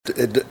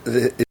Okay,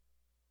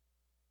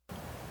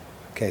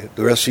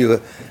 the rest of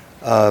you,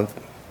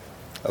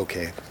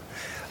 okay.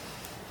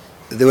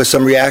 There were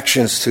some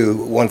reactions to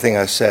one thing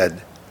I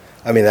said,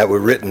 that were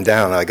written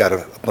down. I got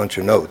a bunch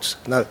of notes,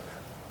 not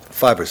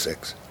 5 or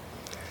 6.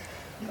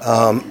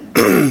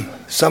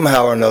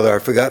 Somehow or another,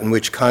 I've forgotten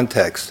which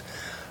context,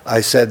 I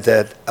said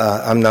that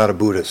I'm not a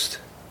Buddhist.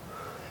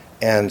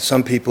 And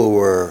some people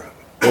were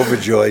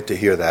overjoyed to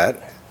hear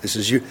that.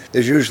 There's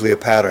usually a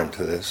pattern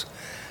to this,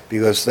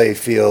 because they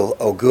feel,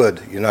 oh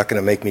good, you're not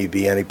going to make me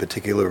be any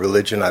particular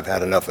religion, I've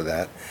had enough of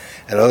that.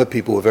 And other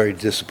people were very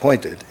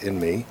disappointed in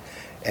me,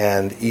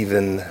 and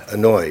even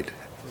annoyed,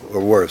 or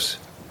worse,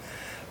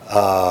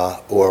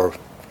 or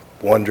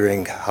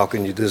wondering, how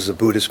can you, this is a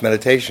Buddhist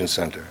meditation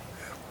center.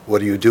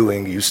 What are you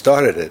doing? You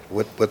started it.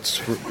 What's...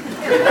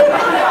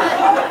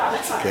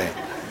 Okay.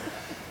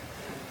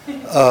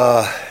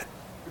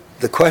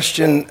 The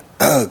question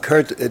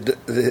occurred,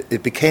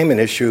 it became an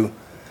issue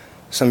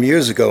some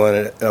years ago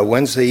on a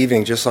Wednesday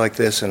evening just like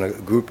this, and a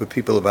group of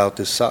people about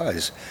this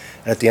size.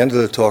 And at the end of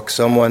the talk,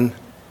 someone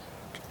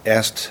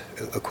asked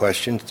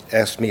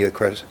me a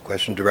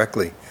question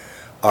directly.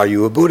 Are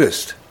you a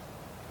Buddhist?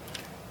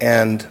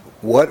 And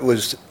what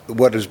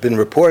has been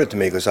reported to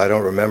me, because I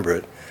don't remember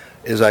it,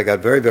 is I got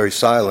very, very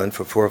silent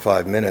for 4 or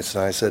 5 minutes,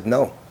 and I said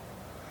no.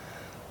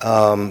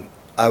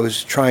 I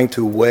was trying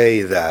to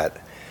weigh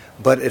that,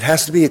 but it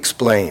has to be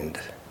explained,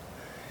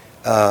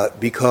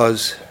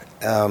 because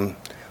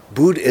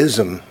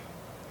Buddhism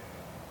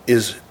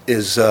is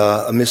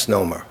a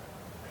misnomer.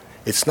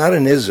 It's not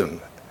an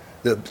ism.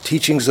 The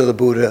teachings of the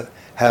Buddha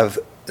have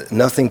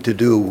nothing to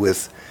do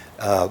with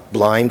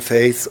blind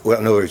faith, well,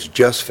 in other words,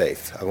 just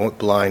faith.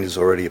 Blind is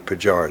already a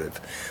pejorative,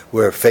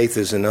 where faith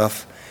is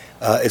enough.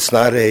 It's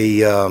not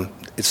a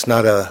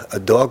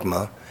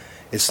dogma.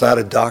 It's not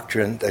a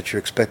doctrine that you're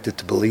expected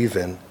to believe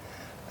in.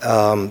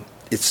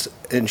 It's,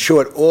 in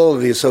short, all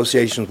of the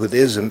associations with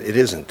ism, it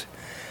isn't.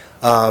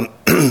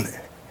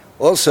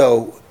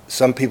 Also,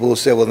 some people will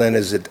say, well, then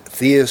is it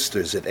theist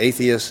or is it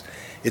atheist?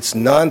 It's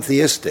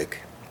non-theistic.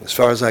 As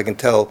far as I can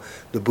tell,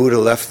 the Buddha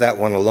left that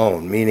one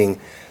alone, meaning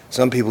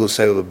some people will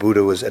say, well, the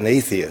Buddha was an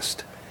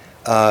atheist.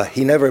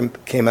 He never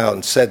came out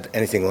and said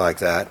anything like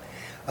that.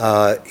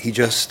 He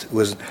just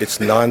was, it's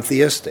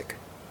non-theistic.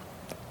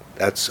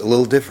 That's a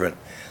little different.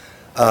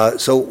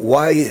 So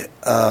why,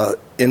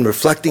 in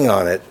reflecting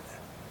on it,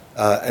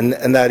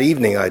 and that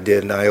evening I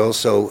did, and I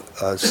also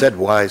said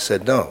why I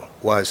said no,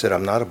 why I said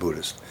I'm not a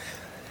Buddhist.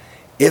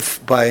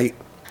 If by,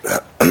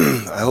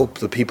 I hope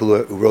the people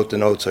who wrote the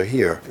notes are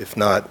here. If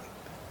not,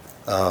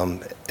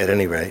 at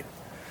any rate,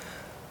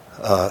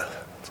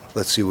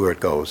 let's see where it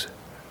goes.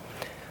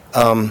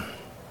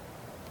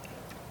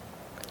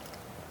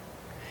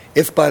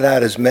 If by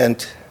that is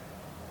meant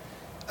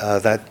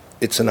that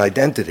it's an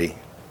identity,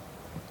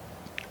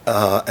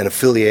 an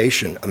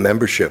affiliation, a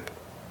membership,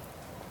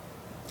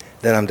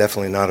 then I'm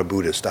definitely not a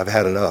Buddhist. I've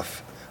had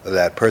enough of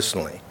that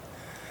personally.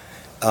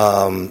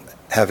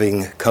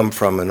 Having come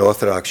from an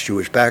Orthodox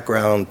Jewish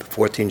background,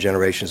 14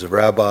 generations of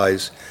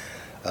rabbis,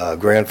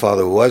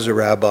 grandfather who was a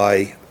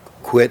rabbi,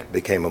 quit,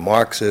 became a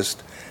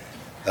Marxist,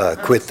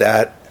 quit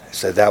that,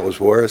 said that was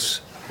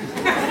worse.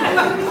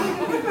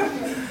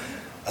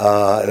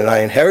 And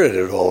I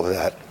inherited all of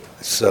that.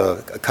 It's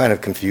a kind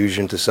of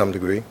confusion to some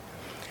degree.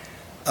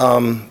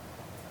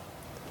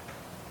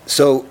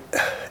 So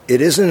it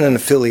isn't an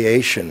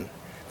affiliation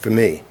for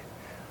me.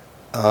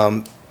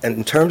 And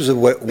in terms of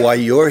why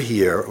you're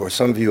here, or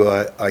some of you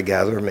I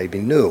gather may be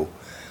new,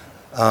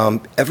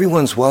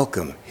 everyone's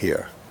welcome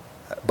here.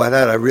 By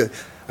that I really,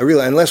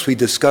 unless we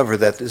discover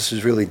that this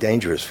is really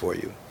dangerous for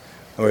you,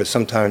 or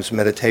sometimes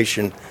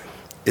meditation,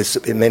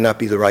 it may not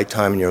be the right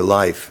time in your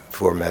life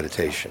for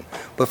meditation.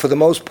 But for the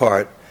most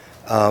part,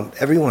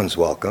 everyone's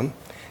welcome.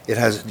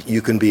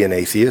 You can be an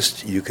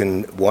atheist, you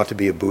can want to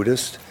be a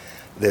Buddhist.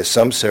 There's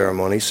some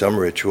ceremony, some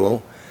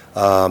ritual.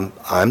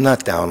 I'm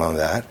not down on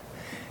that.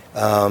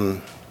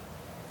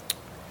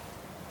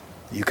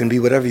 You can be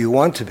whatever you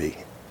want to be.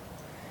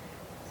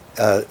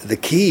 The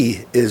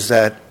key is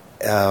that,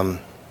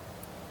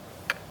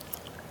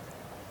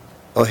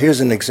 here's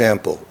an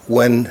example.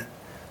 When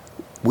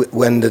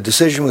the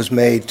decision was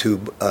made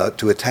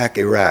to attack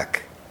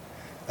Iraq,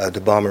 to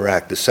bomb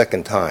Iraq the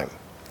second time,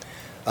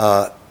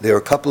 there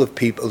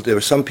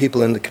were some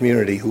people in the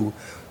community who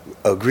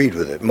agreed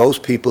with it.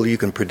 Most people, you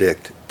can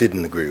predict,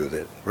 didn't agree with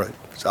it. Right?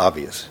 It's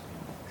obvious.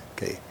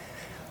 Okay,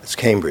 it's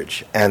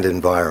Cambridge and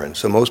environ.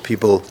 So most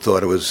people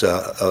thought it was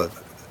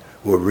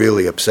were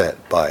really upset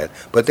by it.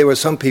 But there were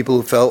some people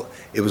who felt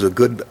it was a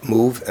good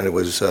move and it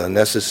was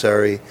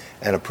necessary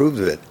and approved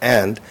of it.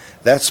 And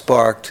that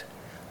sparked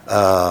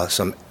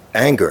some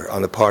anger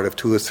on the part of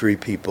 2 or 3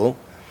 people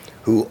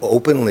who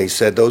openly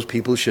said those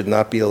people should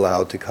not be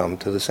allowed to come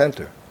to the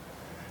center,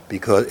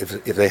 because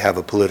if they have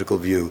a political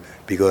view,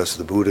 because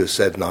the Buddha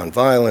said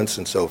nonviolence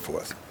and so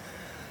forth.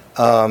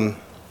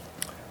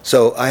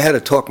 So I had to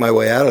talk my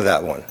way out of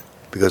that one,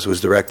 because it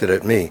was directed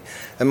at me.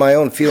 And my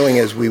own feeling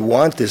is we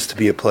want this to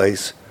be a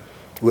place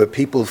where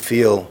people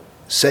feel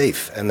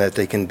safe and that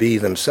they can be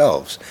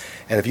themselves.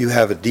 And if you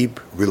have a deep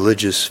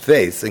religious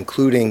faith,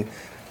 including,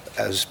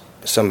 as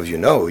some of you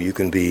know, you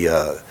can be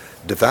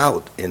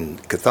devout in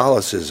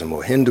Catholicism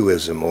or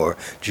Hinduism or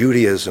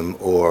Judaism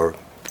or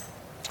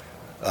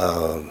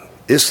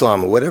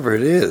Islam or whatever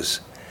it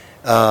is,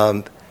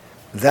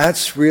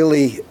 that's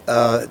really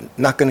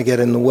not going to get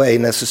in the way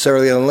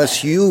necessarily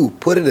unless you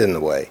put it in the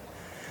way.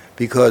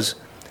 Because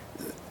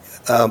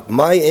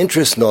my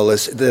interest in all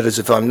this, that is,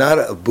 if I'm not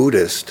a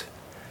Buddhist,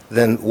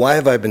 then why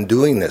have I been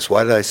doing this?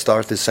 Why did I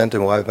start this center?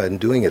 Why have I been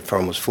doing it for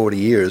almost 40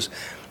 years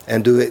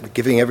and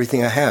giving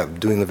everything I have,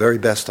 doing the very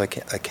best I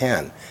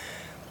can?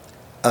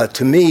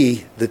 To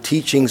me, the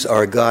teachings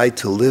are a guide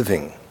to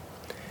living.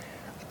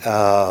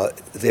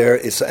 There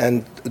is,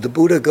 and the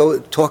Buddha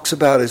talks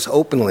about this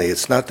openly.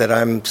 It's not that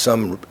I'm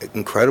some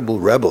incredible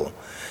rebel.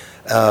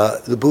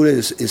 The Buddha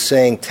is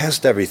saying,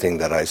 test everything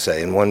that I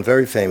say in one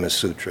very famous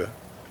sutra.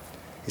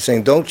 He's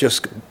saying, don't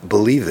just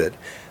believe it.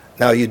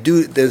 Now, you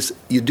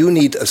do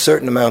need a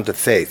certain amount of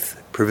faith.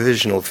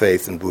 Provisional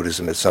faith in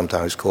Buddhism is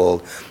sometimes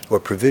called, or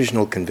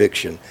provisional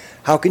conviction.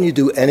 How can you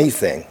do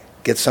anything,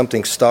 get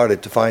something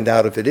started to find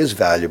out if it is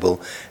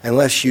valuable,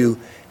 unless you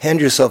hand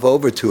yourself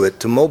over to it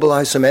to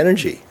mobilize some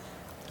energy?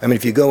 I mean,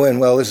 if you go in,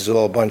 well, this is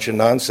all a bunch of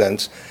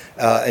nonsense,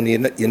 and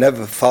you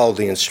never follow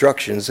the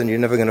instructions, and you're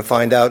never going to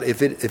find out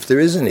if there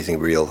is anything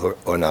real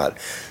or not.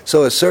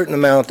 So a certain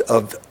amount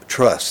of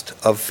trust,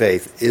 of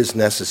faith, is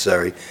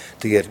necessary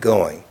to get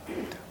going.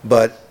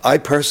 But I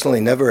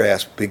personally never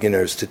ask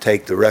beginners to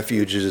take the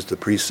refuges, the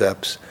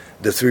precepts,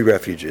 the three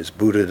refuges,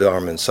 Buddha,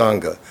 Dharma, and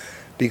Sangha,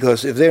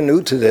 because if they're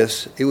new to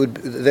this,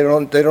 they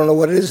don't know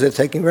what it is they're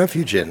taking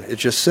refuge in.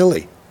 It's just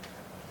silly.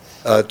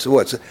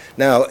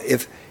 Now,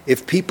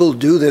 if people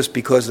do this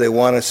because they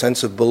want a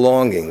sense of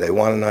belonging, they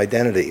want an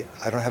identity,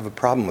 I don't have a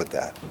problem with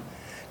that.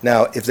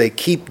 Now, if they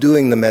keep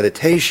doing the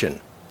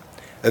meditation,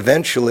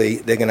 eventually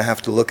they're going to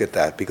have to look at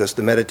that, because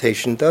the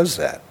meditation does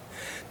that.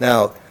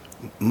 Now,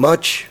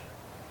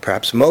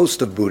 perhaps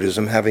most of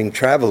Buddhism, having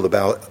traveled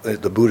about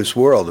the Buddhist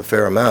world a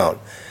fair amount,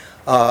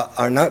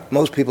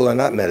 most people are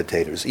not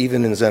meditators.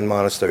 Even in Zen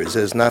monasteries,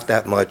 there's not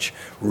that much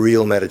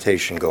real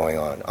meditation going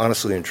on,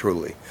 honestly and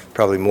truly.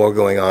 Probably more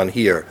going on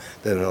here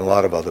than in a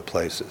lot of other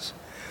places.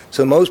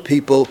 So most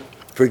people,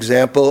 for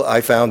example, I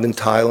found in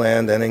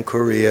Thailand and in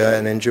Korea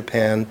and in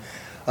Japan,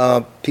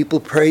 people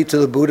pray to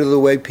the Buddha the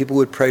way people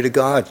would pray to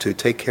God, to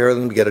take care of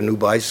them, to get a new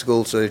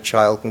bicycle so their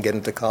child can get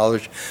into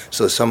college,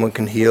 so someone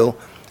can heal.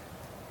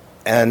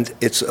 And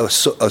it's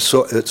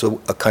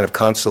a kind of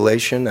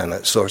consolation and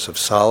a source of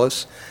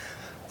solace.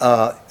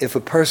 If a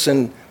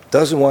person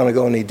doesn't want to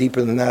go any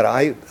deeper than that,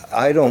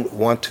 I don't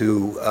want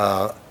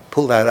to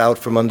pull that out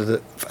from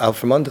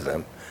under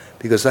them,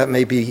 because that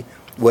may be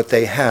what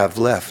they have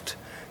left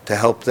to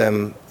help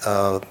them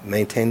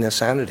maintain their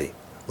sanity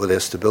or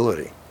their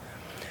stability.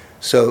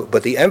 So,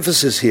 but the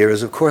emphasis here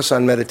is, of course,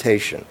 on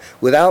meditation.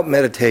 Without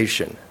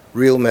meditation,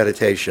 real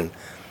meditation,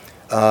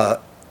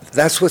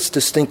 that's what's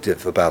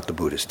distinctive about the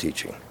Buddhist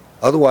teaching.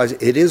 Otherwise,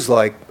 it is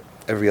like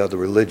every other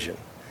religion.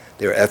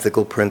 There are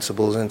ethical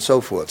principles and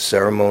so forth,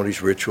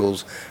 ceremonies,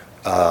 rituals,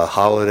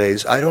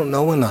 holidays. I don't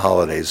know when the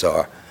holidays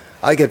are.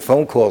 I get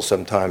phone calls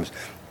sometimes,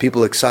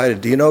 people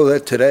excited. Do you know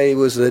that today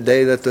was the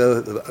day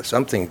that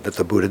something that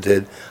the Buddha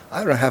did?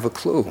 I don't have a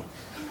clue.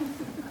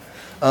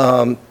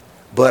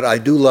 But I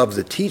do love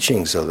the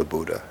teachings of the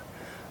Buddha.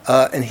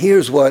 And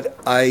here's what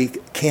I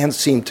can't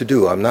seem to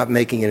do. I'm not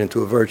making it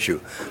into a virtue.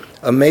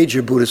 A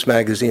major Buddhist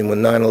magazine,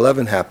 when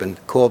 9/11 happened,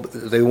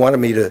 they wanted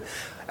me to,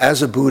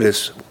 as a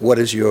Buddhist, what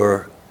is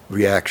your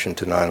reaction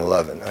to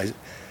 9/11?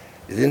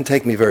 It didn't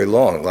take me very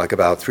long, like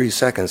about 3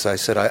 seconds. I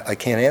said, I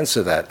can't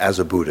answer that as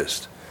a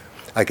Buddhist.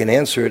 I can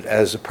answer it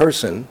as a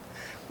person,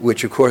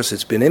 which of course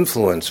it's been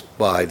influenced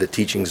by the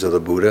teachings of the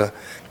Buddha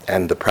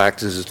and the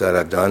practices that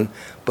I've done,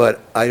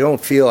 but I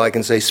don't feel I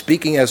can say,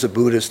 speaking as a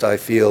Buddhist, I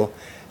feel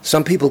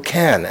some people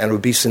can and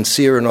would be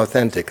sincere and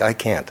authentic. I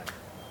can't.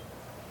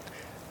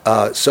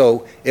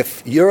 So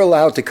if you're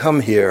allowed to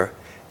come here,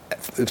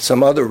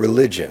 some other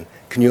religion,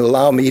 can you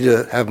allow me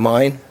to have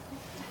mine?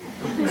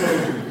 In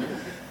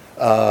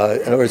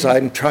other words,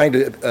 I'm trying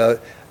to...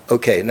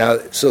 okay, now,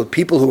 so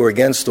people who are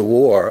against the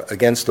war,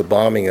 against the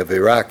bombing of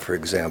Iraq, for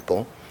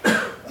example,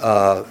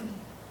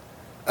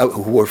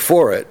 who were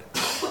for it,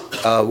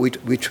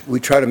 we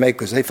try to make,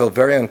 because they felt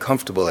very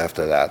uncomfortable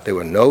after that. There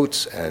were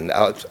notes and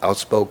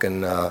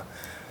outspoken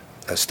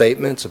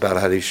statements about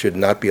how they should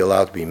not be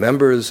allowed to be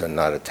members and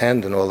not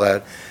attend and all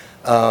that.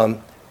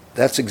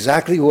 That's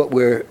exactly what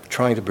we're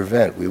trying to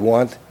prevent. We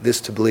want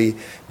this to be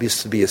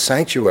a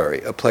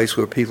sanctuary, a place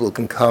where people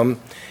can come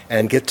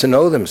and get to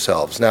know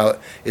themselves. Now,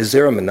 is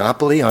there a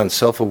monopoly on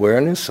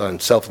self-awareness, on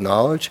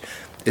self-knowledge?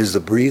 Is the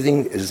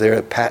breathing, is there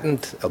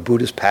a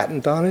Buddhist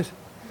patent on it?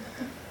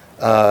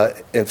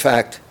 In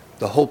fact,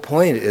 the whole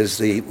point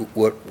is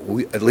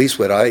at least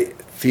what I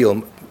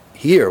feel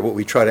here, what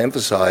we try to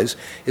emphasize,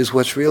 is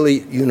what's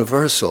really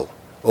universal,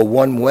 or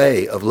one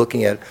way of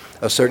looking at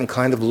a certain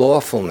kind of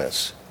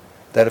lawfulness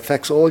that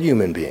affects all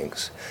human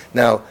beings.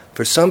 Now,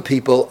 for some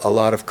people, a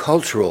lot of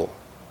cultural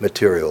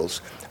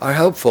materials are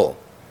helpful.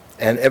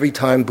 And every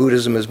time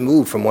Buddhism has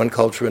moved from one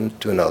culture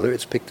to another,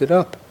 it's picked it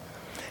up.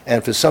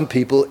 And for some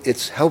people,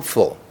 it's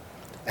helpful.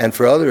 And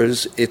for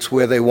others, it's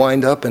where they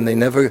wind up and they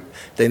never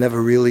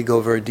really go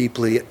very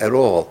deeply at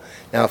all.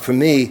 Now, for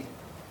me,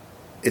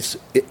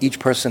 each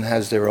person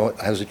has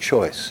a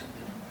choice.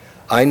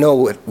 I know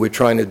what we're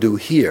trying to do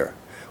here.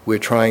 We're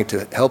trying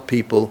to help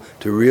people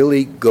to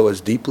really go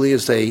as deeply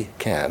as they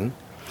can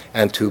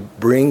and to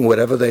bring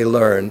whatever they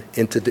learn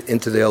into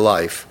their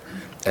life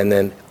and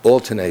then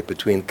alternate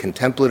between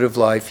contemplative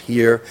life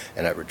here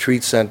and at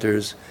retreat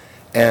centers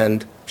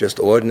and just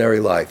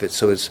ordinary life.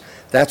 That's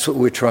what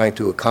we're trying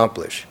to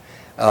accomplish.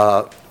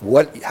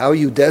 How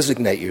you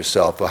designate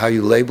yourself or how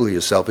you label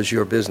yourself is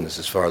your business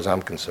as far as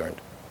I'm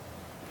concerned.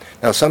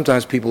 Now,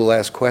 sometimes people will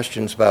ask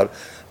questions about,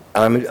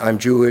 I'm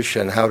Jewish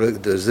and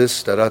does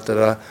this,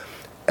 da-da-da-da.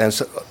 And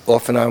so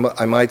often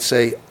I might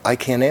say, I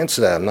can't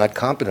answer that. I'm not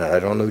competent. I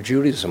don't know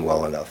Judaism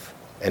well enough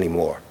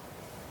anymore.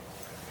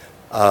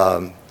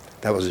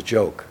 That was a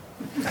joke.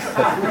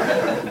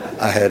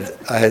 I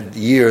had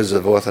years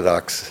of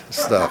Orthodox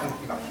stuff.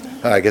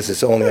 I guess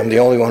I'm the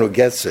only one who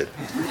gets it.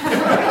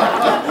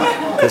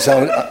 Because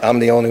I'm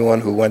the only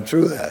one who went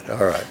through that.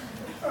 All right.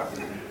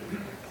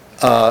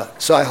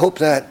 So I hope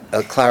that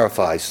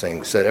clarifies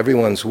things, that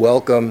everyone's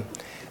welcome.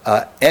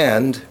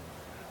 And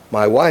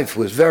my wife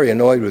was very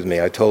annoyed with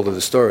me. I told her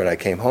the story and I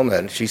came home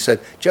and she said,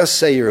 just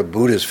say you're a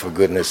Buddhist for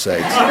goodness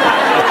sakes.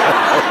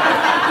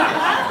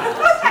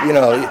 You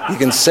know, you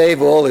can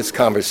save all this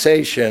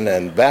conversation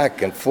and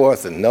back and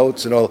forth and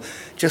notes and all.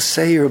 Just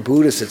say you're a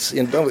Buddhist. It's,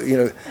 you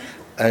know,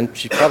 and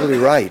she's probably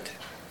right.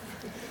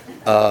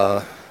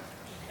 But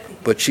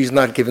she's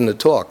not giving the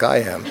talk. I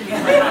am.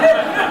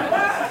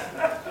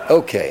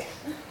 Okay.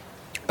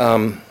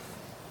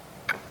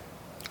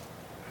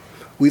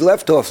 We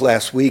left off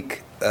last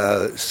week,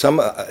 as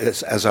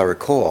I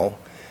recall,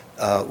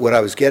 what I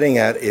was getting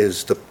at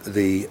is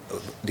the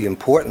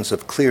importance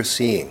of clear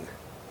seeing.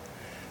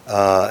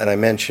 And I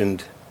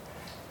mentioned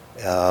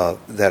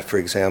that, for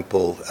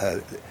example,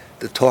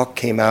 the talk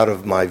came out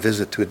of my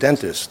visit to a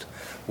dentist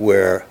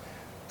where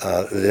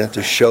the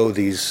dentist showed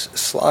these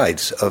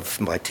slides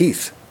of my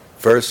teeth.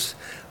 First,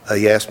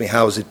 he asked me,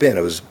 how has it been?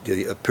 It was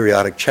a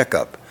periodic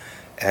checkup.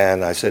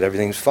 And I said,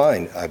 everything's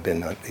fine. I've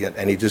been,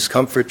 any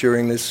discomfort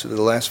during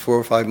the last 4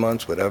 or 5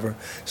 months, whatever?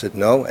 I said,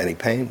 no. Any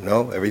pain?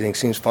 No. Everything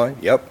seems fine?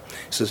 Yep.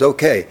 He says,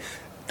 okay.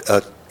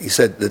 He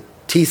said, the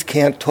teeth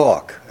can't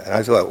talk. And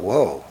I thought,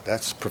 whoa,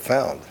 that's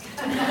profound.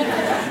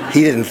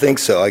 He didn't think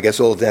so. I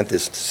guess all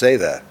dentists say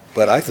that,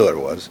 but I thought it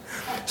was.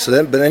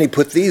 But then he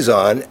put these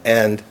on,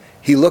 and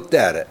he looked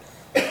at it.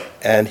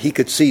 And he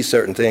could see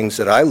certain things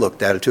that I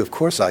looked at it too. Of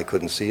course I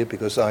couldn't see it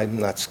because I'm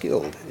not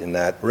skilled in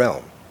that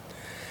realm.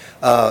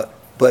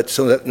 But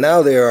so that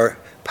now there are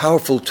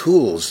powerful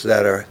tools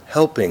that are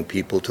helping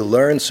people to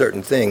learn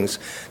certain things,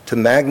 to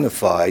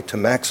magnify, to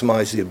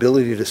maximize the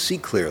ability to see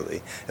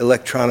clearly.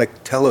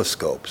 Electronic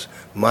telescopes,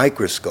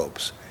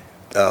 microscopes,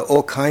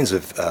 all kinds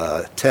of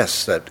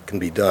tests that can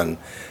be done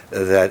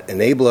that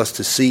enable us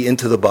to see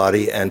into the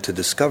body and to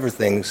discover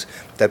things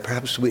that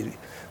perhaps we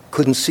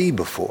couldn't see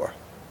before.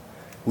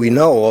 We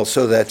know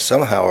also that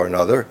somehow or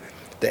another,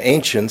 the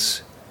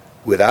ancients,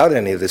 without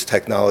any of this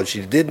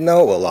technology, did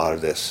know a lot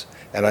of this.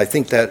 And I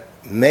think that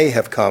may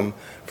have come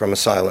from a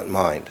silent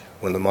mind.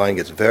 When the mind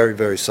gets very,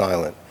 very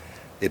silent,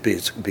 it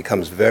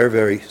becomes very,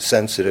 very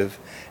sensitive,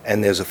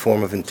 and there's a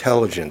form of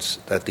intelligence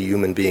that the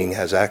human being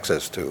has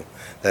access to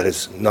that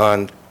is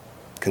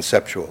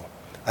non-conceptual.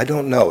 I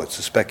don't know, it's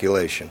a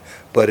speculation.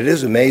 But it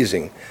is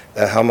amazing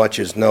how much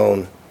is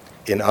known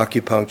in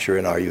acupuncture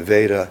and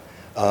Ayurveda,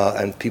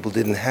 and people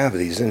didn't have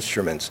these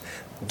instruments.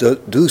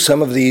 Do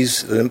some of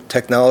these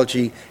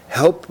technology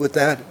help with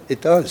that?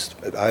 It does.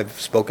 I've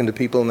spoken to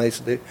people and they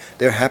say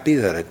they're happy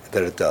that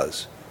it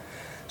does.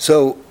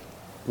 So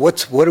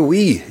what do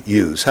we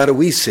use? How do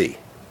we see?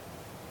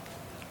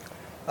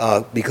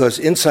 Because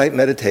insight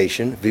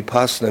meditation,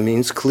 vipassana,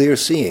 means clear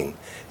seeing.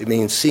 It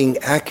means seeing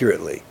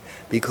accurately,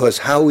 because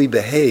how we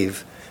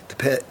behave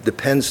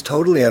depends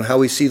totally on how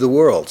we see the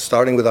world,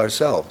 starting with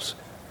ourselves.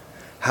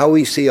 How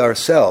we see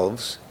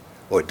ourselves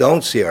or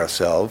don't see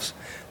ourselves,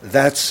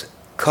 that's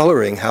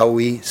coloring how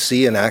we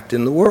see and act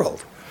in the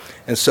world.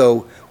 And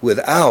so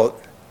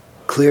without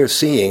clear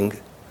seeing,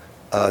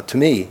 to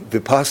me,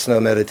 vipassana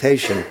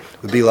meditation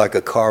would be like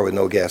a car with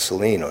no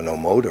gasoline or no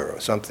motor or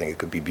something. It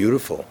could be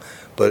beautiful,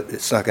 but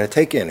it's not going to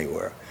take you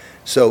anywhere.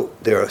 So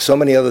there are so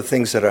many other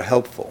things that are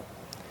helpful.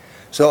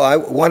 So I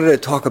wanted to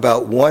talk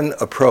about one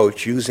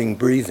approach using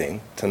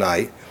breathing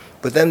tonight,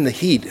 but then the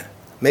heat,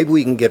 maybe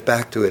we can get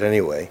back to it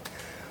anyway,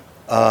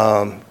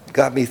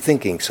 got me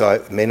thinking, so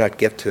I may not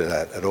get to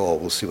that at all.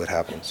 We'll see what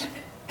happens.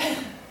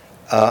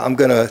 I'm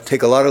going to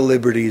take a lot of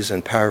liberties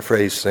and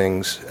paraphrase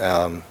things.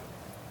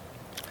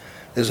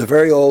 There's a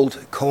very old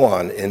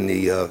koan in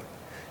the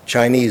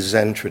Chinese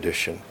Zen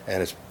tradition,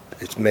 and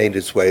it's made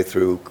its way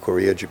through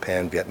Korea,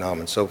 Japan,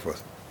 Vietnam, and so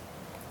forth.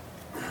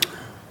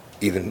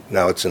 Even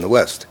now it's in the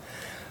West.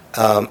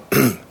 A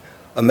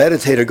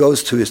meditator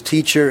goes to his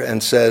teacher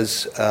and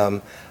says,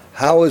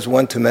 How is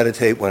one to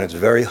meditate when it's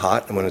very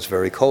hot and when it's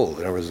very cold?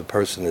 In other words, the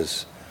person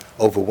is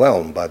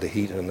overwhelmed by the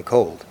heat and the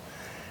cold.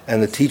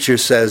 And the teacher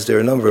says there are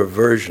a number of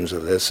versions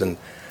of this, and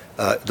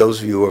those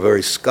of you who are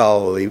very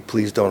scholarly,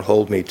 please don't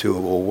hold me to,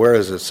 well, where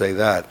does it say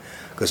that?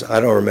 Because I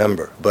don't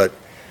remember. But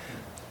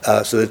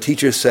so the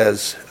teacher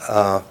says,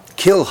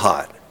 kill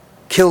hot,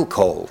 kill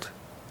cold.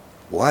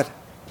 What?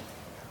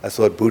 I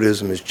thought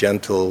Buddhism is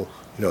gentle,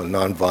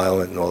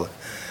 nonviolent and all that.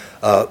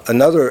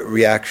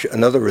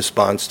 Another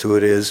response to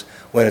it is,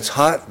 when it's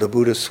hot, the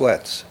Buddha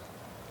sweats.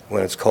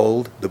 When it's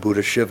cold, the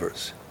Buddha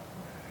shivers.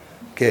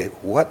 Okay,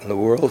 what in the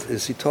world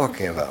is he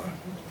talking about?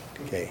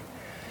 Okay.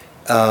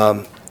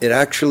 It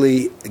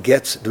actually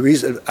gets, the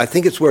reason, I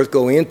think it's worth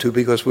going into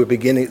because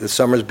the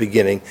summer's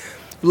beginning.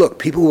 Look,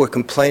 people were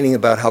complaining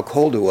about how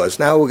cold it was.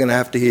 Now we're going to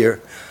have to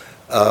hear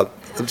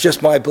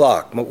just my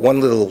block, one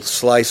little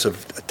a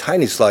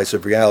tiny slice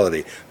of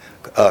reality.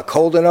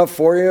 Cold enough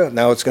for you?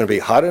 Now it's going to be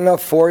hot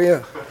enough for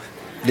you?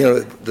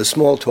 The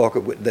small talk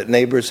that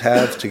neighbors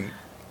have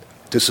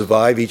to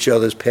survive each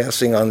other's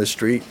passing on the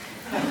street.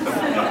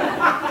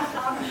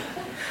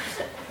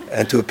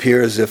 And to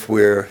appear as if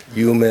we're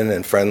human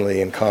and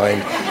friendly and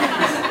kind.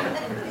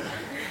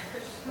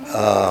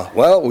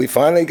 Well, we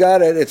finally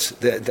got it. It's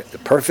the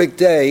perfect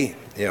day.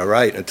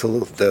 Right, until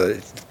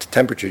the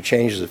temperature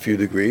changes a few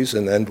degrees,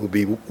 and then we'll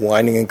be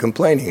whining and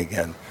complaining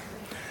again.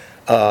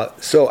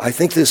 So I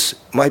think this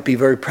might be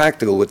very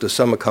practical with the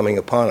summer coming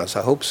upon us.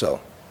 I hope so.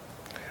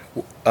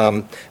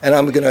 And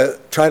I'm going to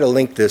try to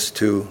link this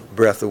to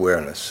breath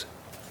awareness.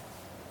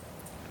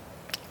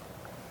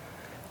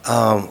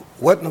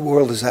 What in the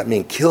world does that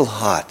mean? Kill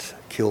hot,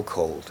 kill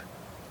cold.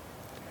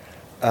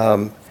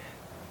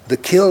 The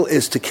kill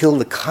is to kill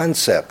the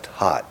concept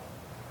hot,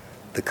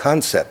 the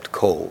concept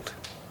cold.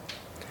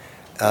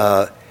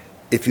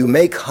 If you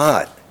make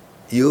hot,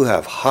 you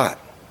have hot.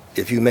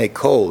 If you make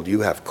cold,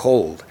 you have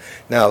cold.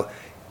 Now,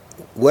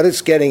 what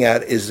it's getting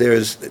at is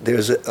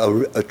there's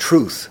a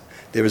truth.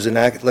 There is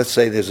let's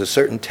say there's a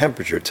certain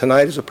temperature.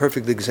 Tonight is a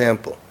perfect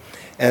example.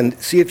 And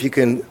see if you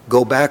can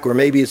go back, or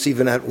maybe it's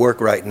even at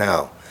work right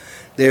now.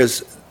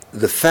 There's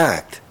the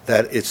fact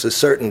that it's a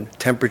certain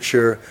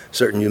temperature,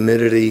 certain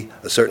humidity,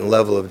 a certain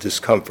level of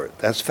discomfort.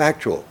 That's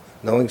factual.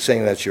 No one's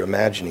saying that you're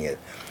imagining it.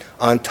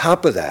 On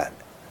top of that,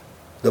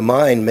 the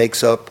mind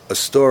makes up a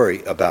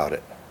story about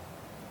it.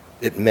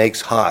 It makes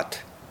hot,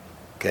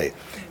 okay,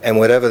 and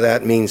whatever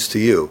that means to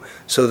you.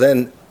 So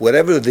then,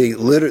 whatever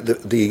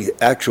the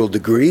actual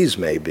degrees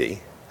may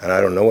be, and I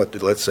don't know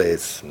let's say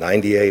it's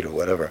 98 or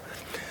whatever,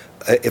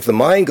 if the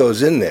mind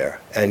goes in there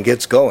and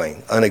gets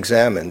going,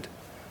 unexamined,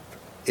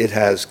 it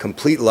has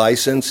complete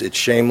license, it's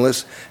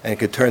shameless, and it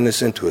could turn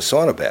this into a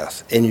sauna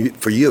bath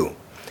for you.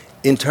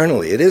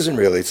 Internally, it isn't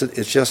really,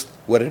 it's just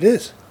what it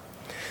is.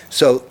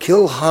 So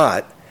kill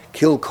hot,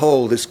 kill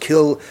cold is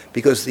kill,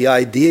 because the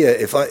idea,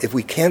 if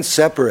we can't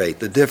separate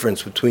the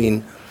difference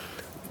between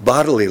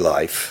bodily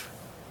life,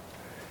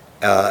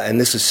 and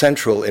this is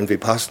central in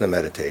Vipassana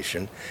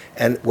meditation,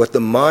 and what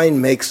the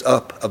mind makes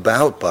up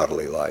about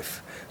bodily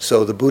life.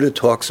 So the Buddha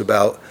talks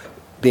about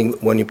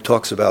when he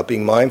talks about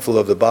being mindful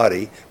of the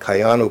body,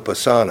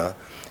 kayanupassana,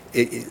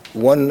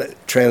 one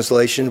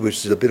translation,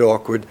 which is a bit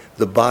awkward,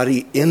 the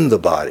body in the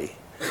body.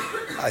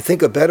 I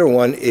think a better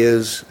one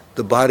is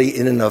the body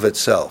in and of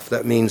itself.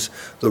 That means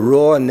the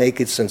raw,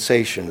 naked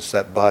sensations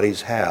that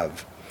bodies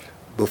have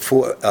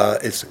before.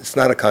 It's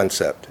not a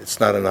concept. It's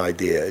not an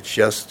idea. It's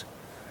just.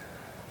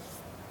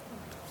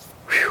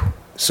 Whew.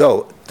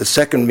 So the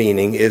second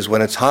meaning is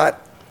when it's hot,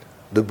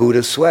 the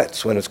Buddha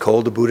sweats. When it's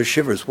cold, the Buddha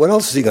shivers. What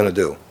else is he going to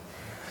do?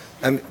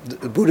 I mean,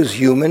 the Buddha's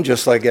human,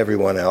 just like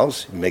everyone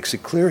else. He makes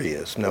it clear he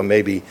is. Now,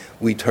 maybe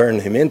we turn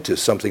him into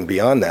something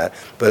beyond that,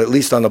 but at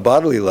least on a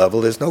bodily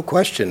level, there's no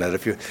question that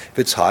if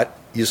it's hot,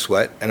 you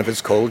sweat, and if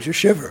it's cold, you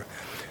shiver.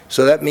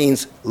 So that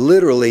means,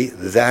 literally,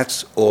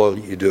 that's all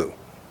you do.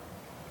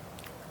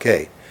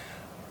 Okay.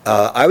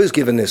 I was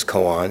given this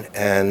koan,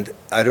 and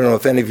I don't know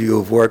if any of you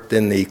have worked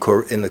in the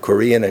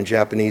Korean and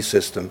Japanese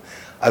system.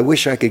 I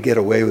wish I could get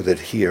away with it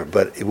here,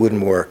 but it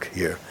wouldn't work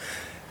here.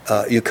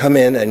 You come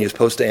in and you're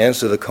supposed to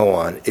answer the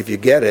koan. If you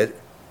get it,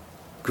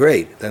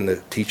 great. Then the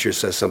teacher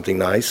says something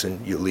nice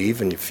and you leave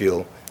and you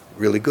feel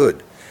really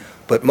good.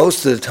 But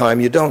most of the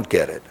time you don't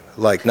get it,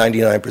 like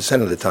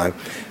 99% of the time.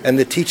 And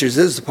the teachers,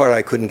 this is the part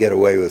I couldn't get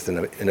away with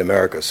in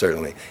America,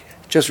 certainly,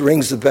 just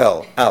rings the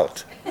bell,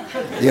 out.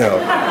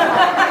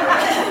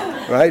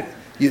 Right?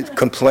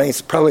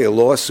 Complaints, probably a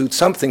lawsuit,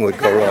 something would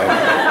go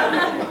wrong.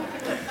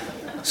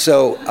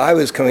 So I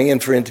was coming in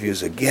for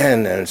interviews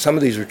again, and some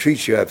of these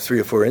retreats you have 3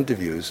 or 4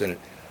 interviews, and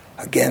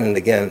again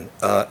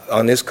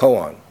on this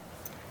koan.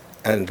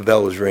 And the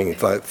bell was ringing.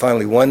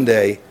 Finally, one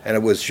day, and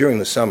it was during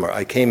the summer,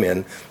 I came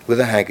in with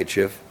a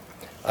handkerchief.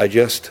 I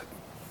just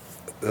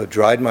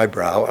dried my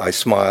brow, I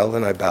smiled,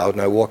 and I bowed,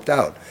 and I walked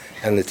out.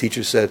 And the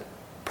teacher said,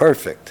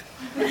 "Perfect."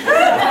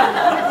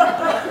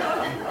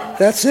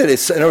 That's it.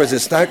 In other words,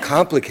 it's not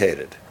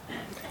complicated.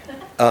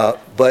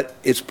 But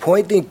it's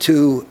pointing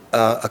to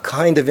a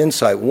kind of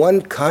insight.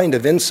 One kind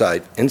of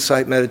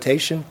insight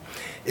meditation,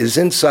 is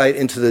insight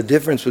into the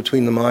difference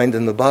between the mind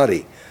and the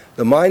body.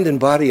 The mind and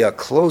body are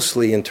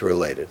closely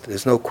interrelated.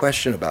 There's no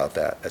question about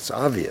that. That's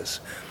obvious.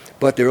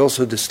 But they're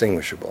also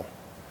distinguishable.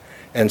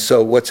 And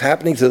so what's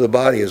happening to the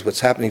body is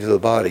what's happening to the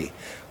body.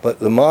 But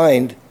the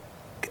mind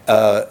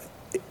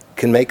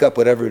can make up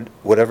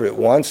whatever it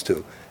wants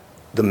to.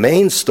 The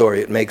main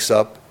story it makes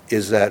up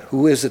is that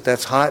who is it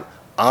that's hot?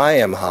 I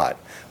am hot.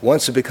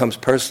 Once it becomes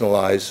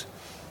personalized,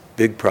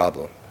 big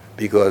problem.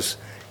 Because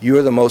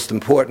you're the most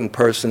important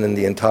person in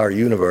the entire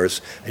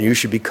universe, and you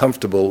should be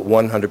comfortable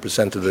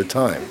 100% of the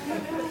time.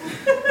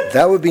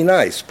 That would be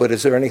nice, but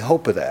is there any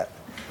hope of that?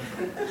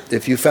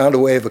 If you found a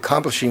way of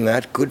accomplishing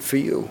that, good for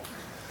you.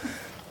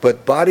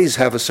 But bodies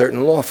have a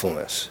certain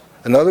lawfulness.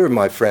 Another of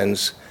my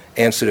friends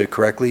answered it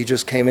correctly. He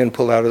just came in,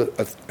 pulled out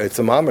a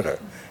thermometer,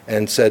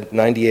 and said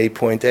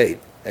 98.8,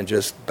 and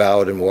just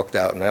bowed and walked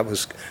out, and that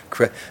was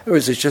correct. In other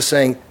words, it's just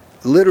saying,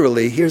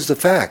 literally, here's the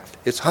fact.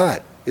 It's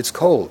hot. It's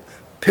cold.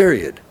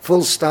 Period.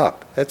 Full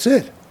stop. That's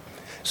it.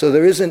 So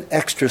there isn't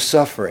extra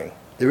suffering.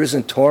 There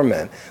isn't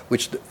torment,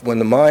 which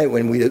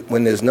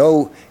when there's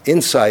no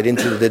insight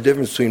into the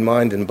difference between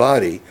mind and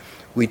body,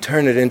 we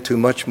turn it into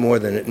much more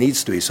than it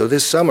needs to be. So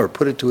this summer,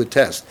 put it to a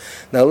test.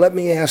 Now let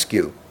me ask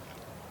you,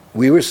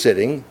 we were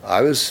sitting,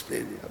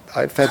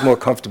 I've had more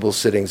comfortable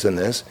sittings than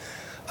this,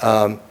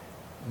 then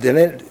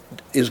it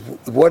is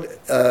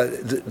what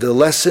the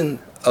lesson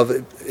of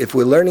it, if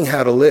we're learning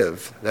how to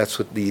live, that's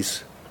what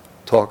these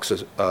talks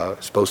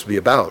are supposed to be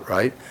about,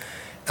 right?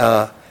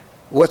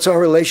 What's our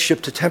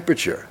relationship to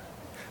temperature?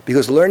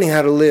 Because learning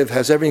how to live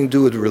has everything to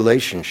do with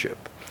relationship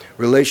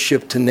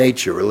to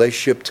nature,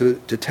 relationship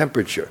to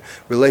temperature,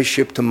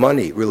 relationship to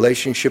money,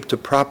 relationship to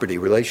property,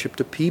 relationship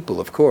to people,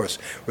 of course,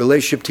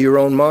 relationship to your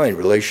own mind,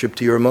 relationship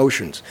to your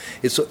emotions.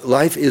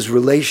 Life is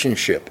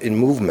relationship in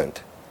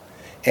movement.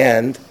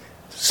 And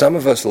some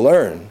of us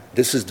learn,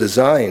 this is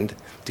designed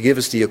to give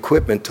us the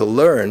equipment to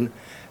learn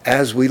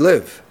as we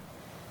live.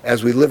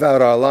 As we live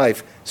out our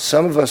life,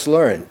 some of us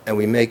learn, and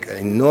we make an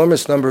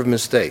enormous number of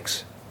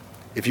mistakes.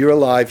 If you're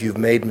alive, you've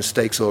made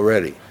mistakes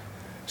already.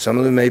 Some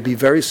of them may be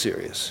very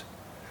serious,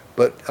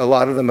 but a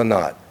lot of them are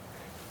not.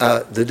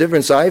 The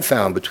difference I've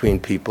found between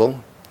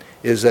people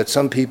is that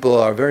some people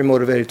are very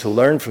motivated to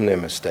learn from their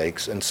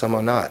mistakes, and some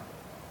are not.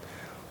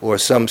 Or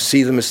some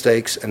see the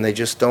mistakes, and they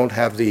just don't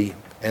have the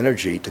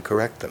energy to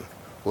correct them,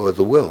 or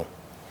the will.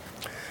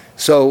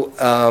 So,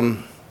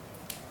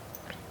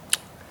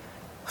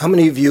 how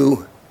many of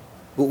you,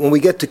 when we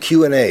get to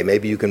Q&A,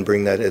 maybe you can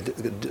bring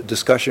that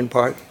discussion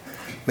part.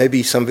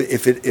 Maybe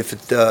if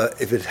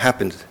it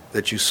happened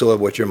that you saw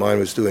what your mind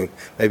was doing,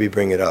 maybe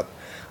bring it up.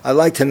 I'd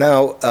like to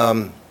now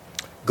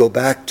go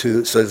back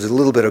to, so there's a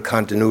little bit of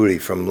continuity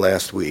from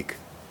last week.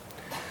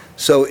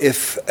 So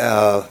if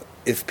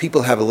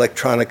people have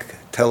electronic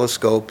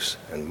telescopes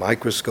and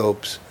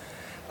microscopes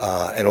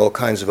and all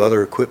kinds of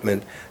other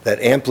equipment that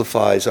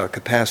amplifies our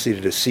capacity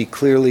to see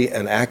clearly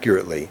and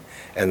accurately,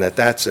 and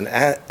that's an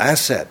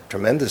asset,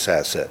 tremendous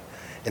asset,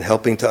 in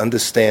helping to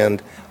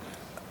understand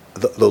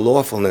the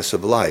lawfulness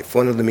of life.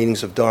 One of the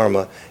meanings of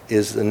Dharma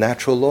is the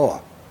natural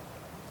law.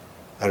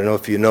 I don't know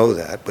if you know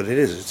that, but it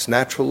is. It's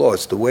natural law.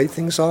 It's the way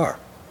things are.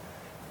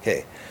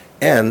 Okay,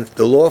 and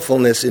the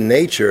lawfulness in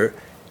nature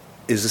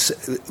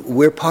is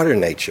we're part of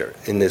nature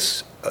in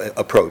this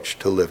approach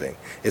to living.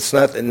 It's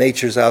not that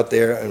nature's out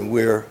there and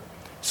we're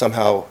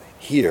somehow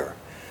here.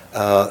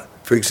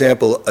 For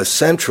example, a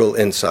central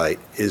insight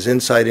is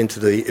insight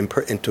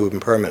into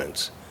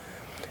impermanence.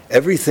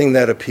 Everything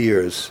that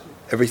appears,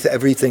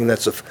 everything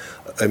that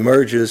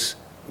emerges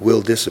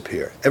will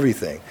disappear.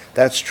 Everything.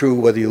 That's true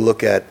whether you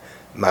look at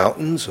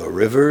mountains or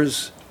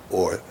rivers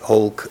or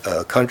whole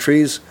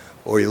countries,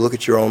 or you look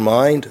at your own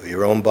mind or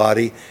your own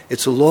body.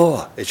 It's a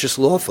law. It's just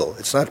lawful.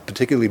 It's not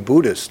particularly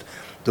Buddhist.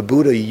 The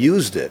Buddha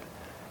used it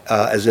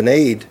as an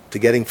aid to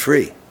getting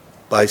free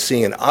by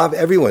seeing it.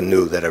 Everyone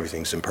knew that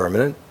everything's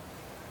impermanent.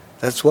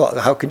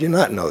 How could you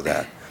not know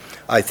that?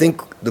 I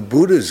think the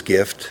Buddha's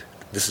gift,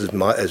 this is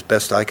as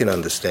best I can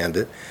understand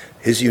it,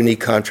 his unique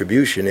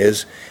contribution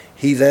is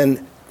he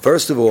then,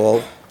 first of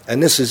all,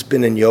 and this has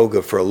been in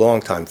yoga for a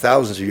long time,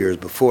 thousands of years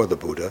before the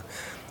Buddha,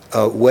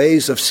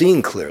 ways of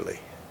seeing clearly,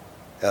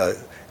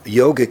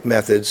 yogic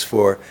methods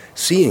for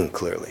seeing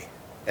clearly,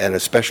 and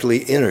especially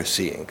inner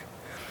seeing.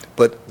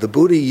 But the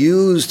Buddha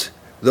used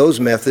those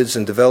methods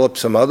and developed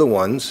some other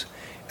ones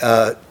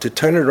to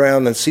turn it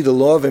around and see the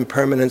law of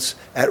impermanence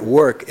at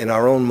work in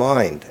our own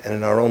mind and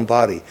in our own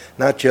body,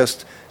 not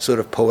just sort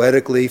of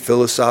poetically,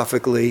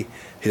 philosophically,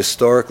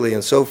 historically,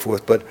 and so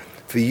forth, but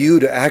for you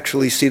to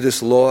actually see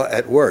this law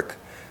at work.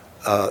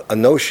 A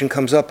notion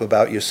comes up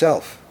about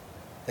yourself,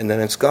 and then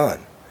it's gone.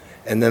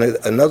 And then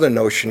another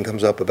notion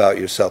comes up about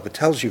yourself. It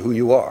tells you who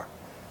you are,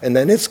 and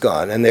then it's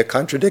gone, and they're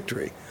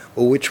contradictory.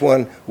 Well, which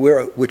one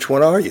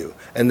are you?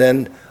 And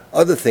then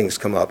other things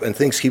come up, and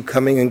things keep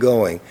coming and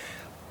going.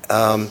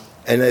 And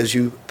as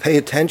you pay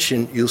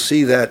attention, you'll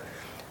see that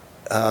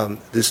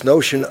this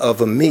notion of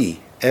a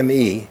me,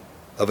 M-E,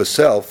 of a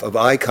self, of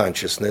I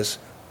consciousness,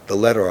 the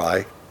letter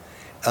I,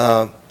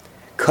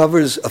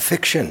 covers a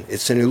fiction.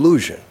 It's an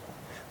illusion.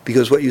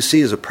 Because what you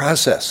see is a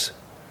process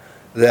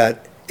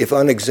that, if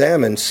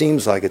unexamined,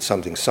 seems like it's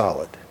something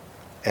solid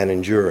and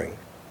enduring,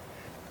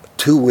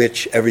 to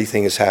which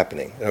everything is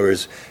happening. In other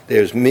words,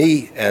 there's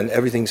me and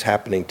everything's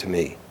happening to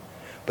me.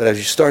 But as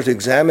you start to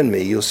examine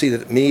me, you'll see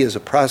that me is a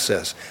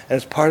process, and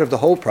it's part of the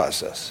whole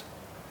process.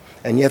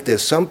 And yet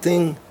there's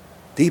something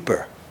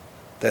deeper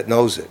that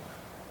knows it.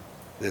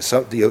 There's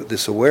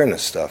this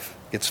awareness stuff.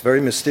 It's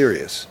very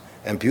mysterious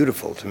and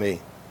beautiful to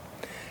me,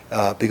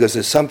 because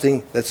there's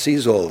something that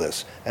sees all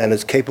this and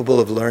is capable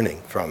of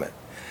learning from it.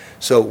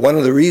 So one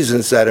of the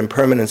reasons that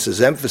impermanence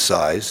is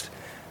emphasized,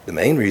 the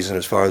main reason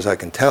as far as I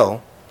can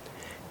tell,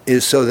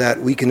 is so that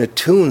we can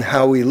attune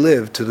how we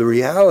live to the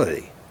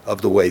reality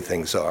of the way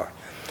things are.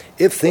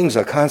 If things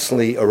are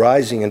constantly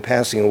arising and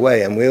passing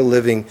away and we're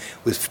living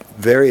with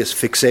various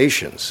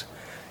fixations,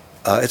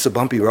 it's a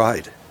bumpy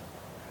ride,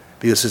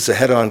 because it's a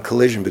head-on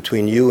collision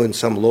between you and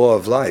some law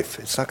of life.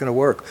 It's not going to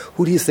work.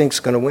 Who do you think's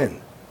going to win?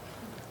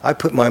 I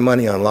put my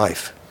money on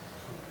life.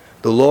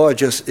 The law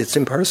it's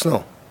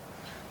impersonal.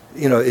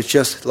 It's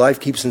just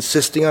life keeps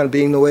insisting on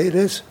being the way it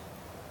is.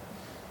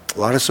 A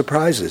lot of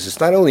surprises.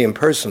 It's not only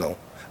impersonal,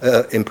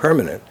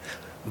 impermanent,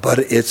 but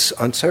it's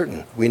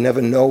uncertain. We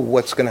never know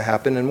what's going to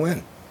happen and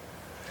when.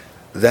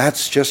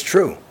 That's just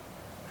true.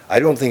 I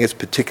don't think it's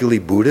particularly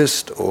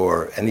Buddhist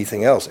or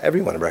anything else.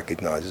 Everyone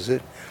recognizes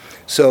it.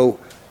 So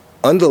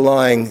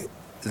underlying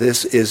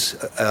this is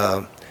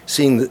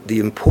seeing the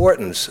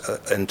importance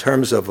in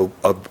terms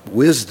of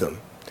wisdom,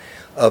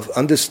 of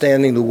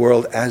understanding the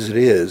world as it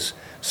is,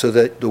 so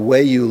that the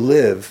way you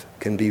live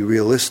can be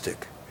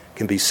realistic,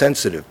 can be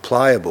sensitive,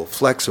 pliable,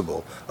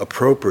 flexible,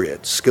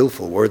 appropriate,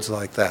 skillful, words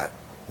like that,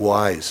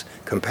 wise,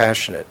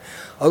 compassionate.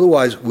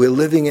 Otherwise, we're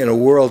living in a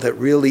world that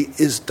really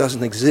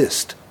doesn't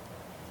exist,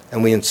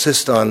 and we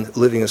insist on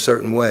living a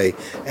certain way,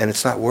 and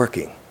it's not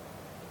working.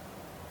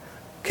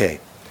 Okay,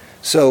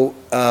 so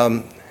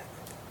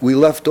we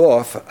left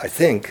off, I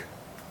think,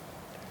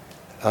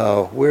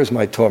 where's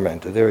my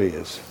tormentor? There he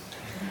is.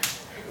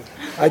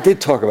 I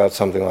did talk about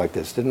something like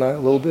this, didn't I, a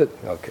little bit?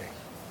 Okay.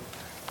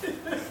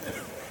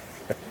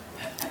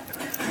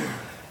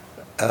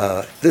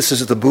 This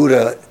is the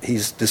Buddha.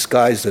 He's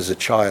disguised as a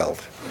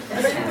child.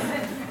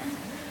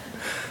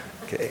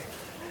 Okay.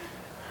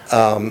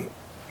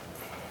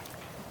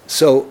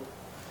 So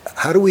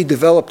how do we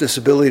develop this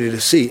ability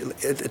to see?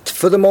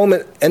 For the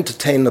moment,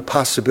 entertain the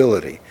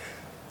possibility,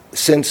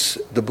 since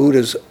the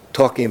Buddha's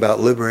talking about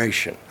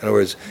liberation, in other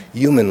words,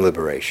 human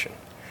liberation.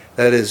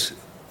 That is,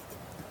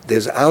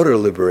 there's outer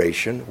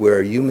liberation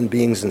where human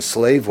beings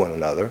enslave one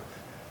another,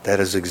 that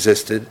has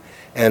existed,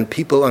 and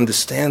people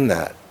understand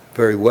that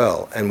very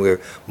well, and we're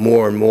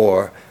more and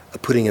more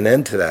putting an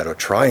end to that, or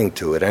trying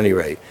to at any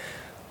rate.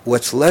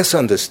 What's less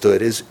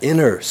understood is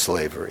inner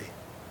slavery.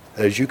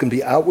 That is, you can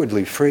be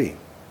outwardly free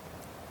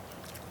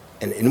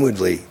and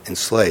inwardly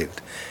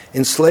enslaved.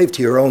 Enslaved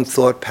to your own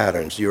thought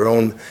patterns, your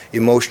own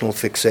emotional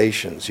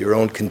fixations, your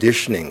own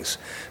conditionings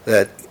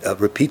that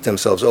repeat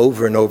themselves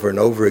over and over and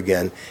over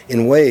again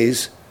in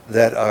ways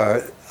that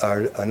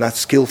are not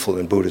skillful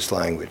in Buddhist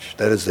language.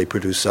 That is, they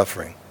produce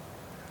suffering.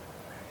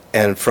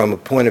 And from a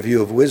point of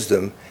view of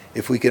wisdom,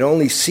 if we can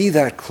only see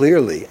that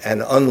clearly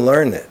and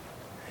unlearn it,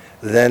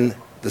 then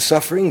the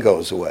suffering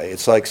goes away.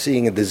 It's like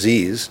seeing a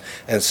disease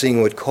and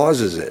seeing what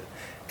causes it.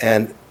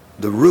 And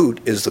the root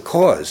is the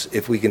cause.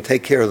 If we can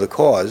take care of the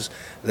cause,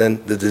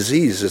 then the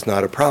disease is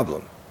not a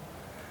problem.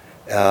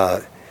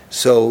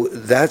 So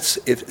that's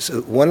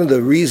one of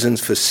the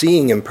reasons for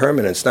seeing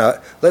impermanence. Now,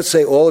 let's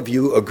say all of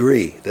you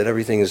agree that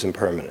everything is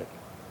impermanent.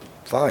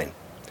 Fine.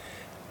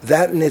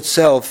 That in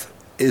itself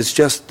is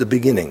just the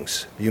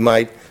beginnings. You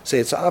might say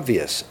it's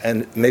obvious,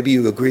 and maybe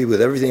you agree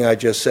with everything I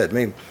just said.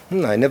 Maybe,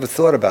 I never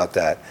thought about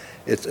that.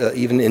 It's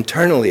even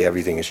internally,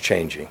 everything is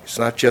changing. It's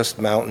not just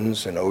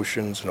mountains and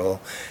oceans and all.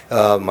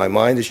 My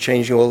mind is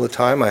changing all the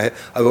time. I've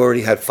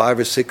already had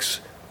 500 or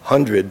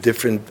 600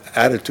 different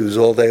attitudes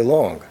all day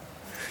long.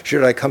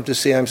 Should I come to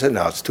see him? I said,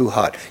 no, it's too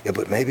hot. Yeah,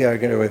 but maybe I'm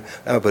going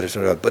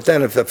to. But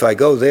then if I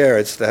go there,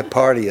 it's that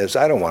party.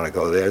 I don't want to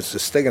go there. It's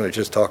just, they're going to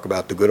just talk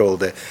about the good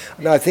old day.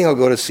 No, I think I'll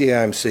go to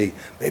CIMC.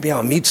 Maybe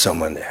I'll meet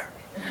someone there.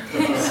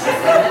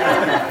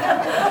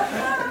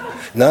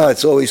 No,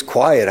 it's always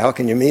quiet. How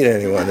can you meet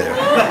anyone there?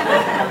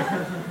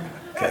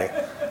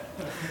 Okay.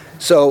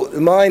 So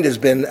the mind has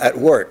been at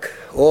work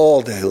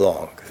all day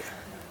long.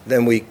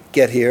 Then we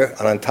get here,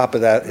 and on top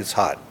of that, it's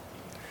hot.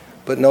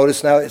 But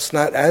notice now, it's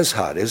not as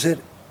hot, is it?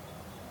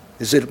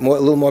 Is it a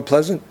little more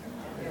pleasant?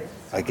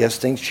 I guess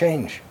things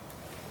change.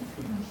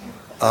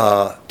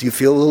 Do you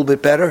feel a little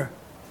bit better?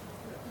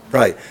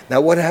 Right.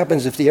 Now what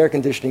happens if the air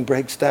conditioning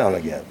breaks down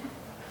again?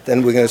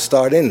 Then we're going to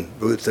start in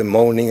with the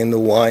moaning and the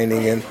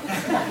whining, and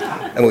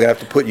we're going to have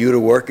to put you to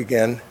work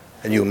again,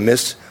 and you'll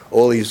miss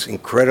all these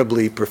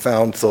incredibly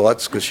profound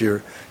thoughts because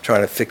you're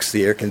trying to fix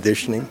the air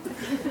conditioning.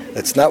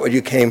 That's not what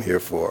you came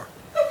here for.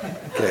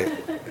 Okay.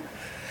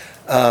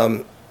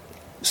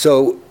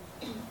 So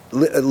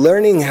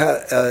learning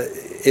how,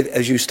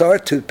 as you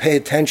start to pay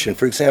attention,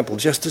 for example,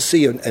 just to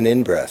see an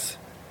in-breath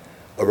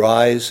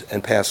arise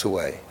and pass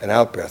away. An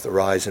out-breath,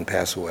 arise and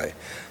pass away.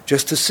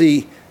 Just to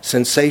see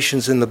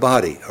sensations in the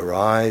body,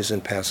 arise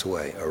and pass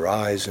away,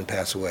 arise and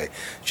pass away.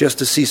 Just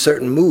to see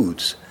certain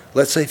moods,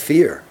 let's say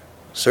fear,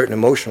 certain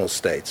emotional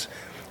states.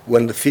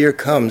 When the fear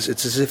comes,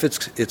 it's as if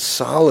it's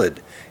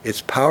solid,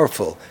 it's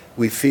powerful.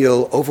 We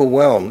feel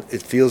overwhelmed.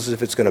 It feels as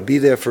if it's going to be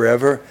there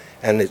forever,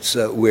 and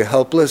we're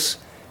helpless.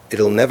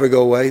 It'll never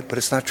go away, but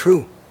it's not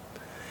true.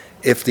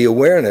 If the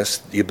awareness,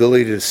 the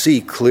ability to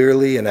see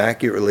clearly and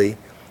accurately,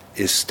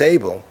 is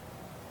stable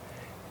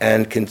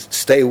and can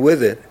stay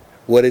with it,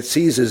 what it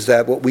sees is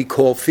that what we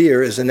call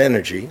fear is an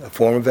energy, a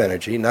form of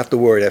energy, not the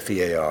word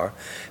F-E-A-R,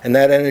 and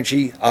that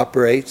energy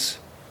operates,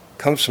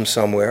 comes from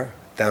somewhere,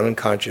 down in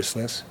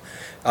consciousness,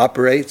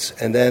 operates,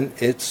 and then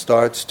it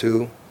starts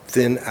to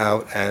thin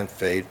out and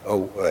fade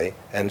away,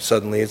 and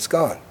suddenly it's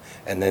gone.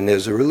 And then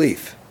there's a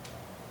relief.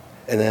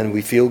 And then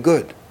we feel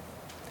good.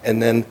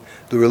 And then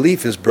the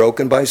relief is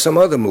broken by some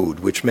other mood,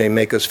 which may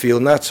make us feel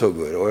not so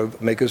good or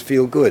make us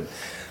feel good.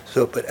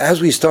 So, but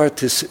as we start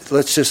to,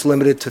 let's just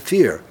limit it to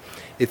fear.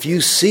 If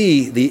you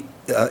see the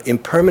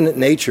impermanent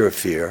nature of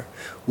fear,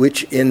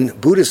 which in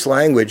Buddhist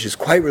language is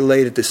quite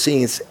related to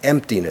seeing its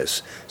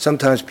emptiness.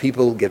 Sometimes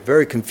people get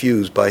very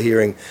confused by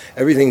hearing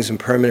everything's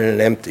impermanent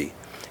and empty.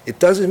 It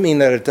doesn't mean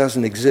that it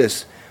doesn't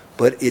exist,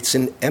 but it's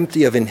an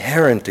empty of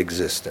inherent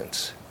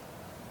existence.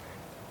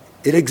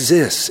 It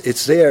exists.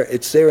 It's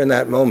there in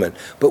that moment.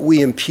 But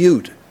we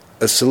impute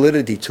a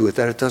solidity to it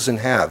that it doesn't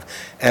have.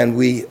 And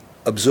we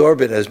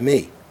absorb it as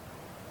me.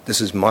 This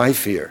is my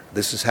fear.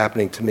 This is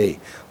happening to me.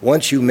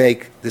 Once you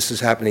make this is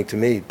happening to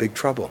me, big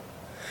trouble.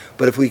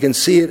 But if we can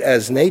see it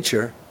as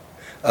nature,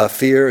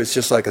 fear is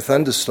just like a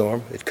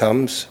thunderstorm. It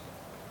comes,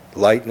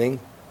 lightning,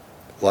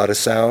 a lot of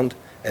sound,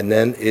 and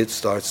then it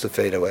starts to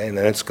fade away, and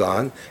then it's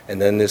gone, and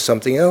then there's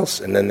something else,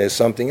 and then there's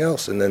something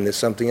else, and then there's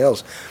something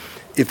else.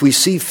 If we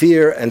see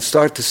fear and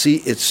start to see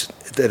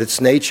that its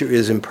nature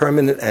is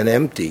impermanent and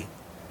empty,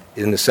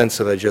 in the sense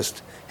that I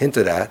just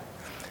hinted at,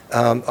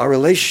 our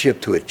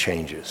relationship to it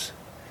changes.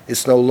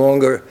 It no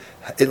longer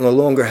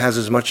has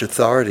as much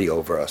authority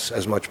over us,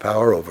 as much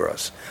power over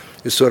us.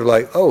 It's sort of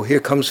like, oh, here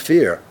comes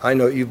fear. I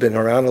know you've been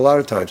around a lot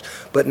of times.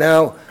 But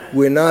now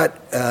we're not,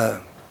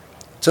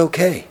 it's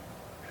okay.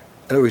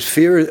 In other words,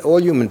 fear,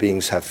 all human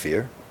beings have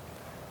fear.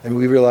 And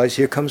we realize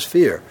here comes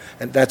fear.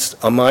 And that's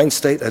a mind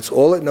state. That's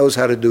all it knows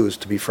how to do is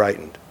to be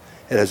frightened.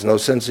 It has no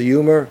sense of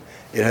humor.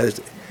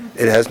 It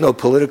has no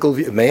political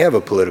view. It may have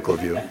a political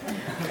view.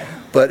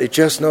 But it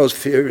just knows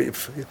fear.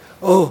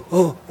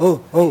 Oh,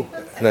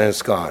 and then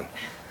it's gone.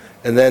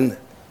 And then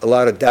a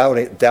lot of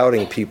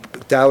doubting people.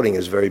 Doubting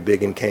is very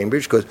big in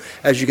Cambridge because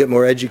as you get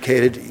more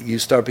educated, you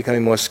start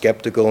becoming more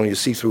skeptical and you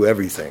see through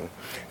everything.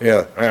 You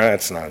know,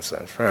 that's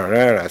nonsense.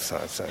 That's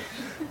nonsense.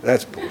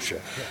 That's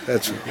bullshit.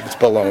 It's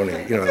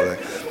baloney. You know,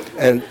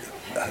 and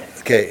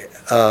okay,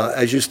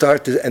 as you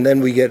start to, and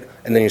then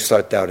you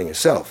start doubting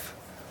yourself.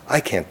 I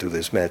can't do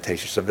this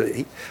meditation stuff.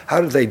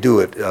 How did they do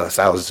it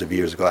thousands of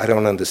years ago? I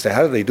don't understand.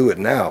 How do they do it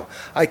now?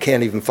 I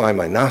can't even find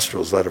my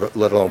nostrils, let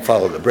alone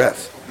follow the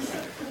breath.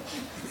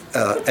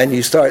 And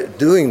you start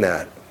doing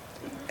that,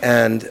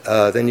 and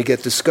then you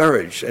get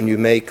discouraged, and you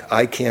make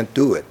I can't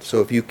do it. So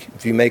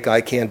if you make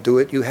I can't do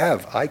it, you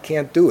have I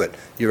can't do it.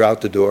 You're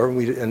out the door,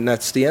 and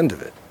that's the end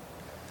of it.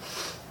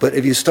 But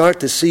if you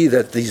start to see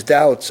that these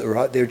doubts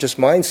they're just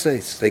mind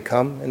states. They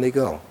come and they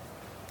go.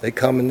 They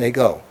come and they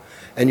go.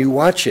 And you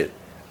watch it.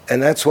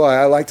 And that's why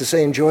I like to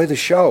say enjoy the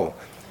show.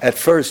 At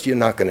first, you're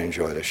not going to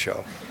enjoy the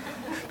show.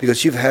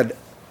 Because you've had,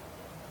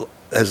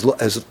 as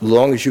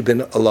long as you've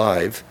been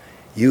alive,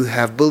 you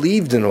have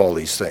believed in all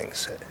these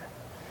things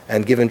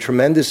and given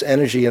tremendous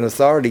energy and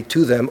authority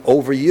to them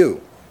over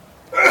you.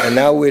 And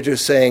now we're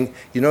just saying,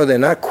 they're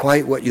not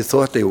quite what you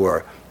thought they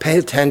were. Pay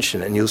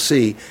attention and you'll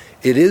see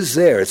it is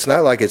there. It's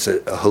not like it's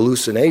a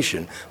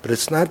hallucination, but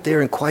it's not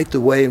there in quite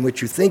the way in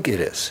which you think it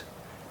is.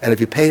 And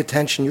if you pay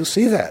attention, you'll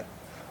see that.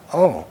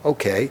 Oh,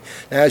 okay.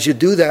 Now, as you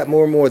do that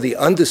more and more, the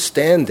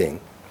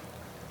understanding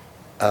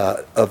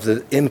of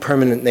the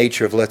impermanent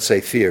nature of, let's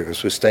say, fear,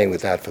 because we're staying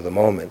with that for the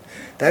moment,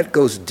 that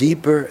goes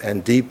deeper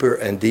and deeper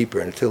and deeper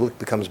until it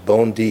becomes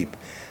bone deep.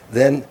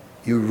 Then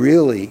you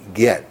really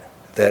get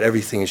that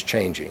everything is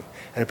changing,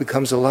 and it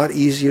becomes a lot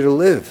easier to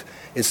live.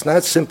 It's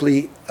not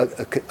simply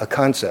a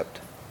concept.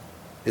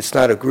 It's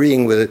not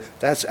agreeing with it.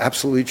 That's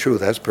absolutely true.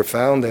 That's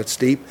profound. That's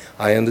deep.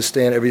 I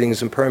understand everything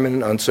is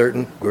impermanent,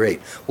 uncertain.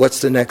 Great.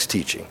 What's the next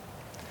teaching?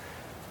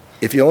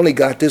 If you only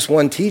got this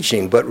one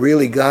teaching, but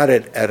really got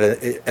it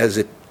as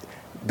it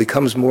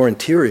becomes more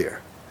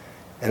interior,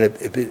 and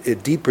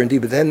it deeper and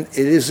deeper, then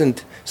it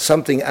isn't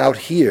something out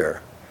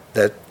here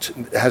that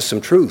has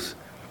some truth.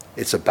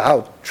 It's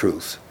about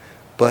truth.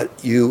 But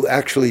you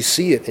actually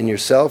see it in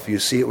yourself. You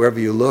see it wherever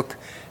you look,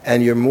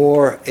 and you're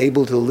more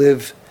able to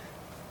live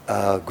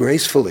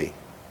gracefully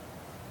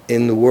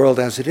in the world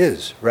as it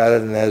is, rather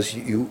than as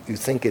you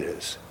think it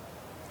is.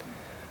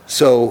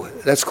 So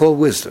that's called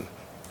wisdom.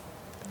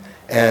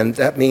 And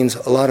that means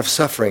a lot of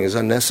suffering is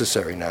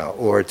unnecessary now.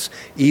 Or it's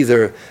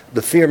either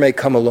the fear may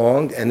come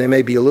along, and there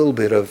may be a little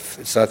bit of,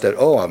 it's not that,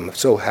 oh, I'm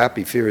so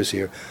happy fear is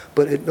here,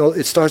 but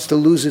it starts to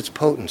lose its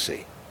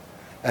potency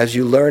as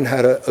you learn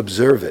how to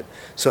observe it.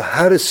 So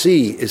how to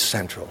see is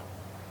central.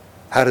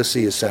 How to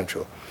see is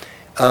central.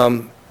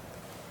 I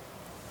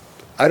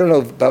don't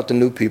know about the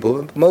new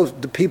people,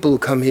 but the people who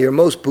come here,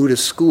 most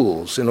Buddhist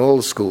schools, in all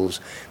the schools,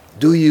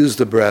 do use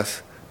the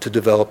breath to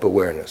develop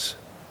awareness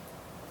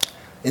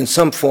in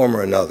some form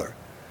or another.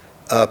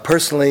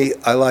 Personally,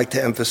 I like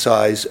to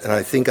emphasize, and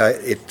I think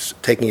it's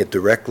taking it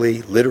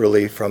directly,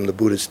 literally from the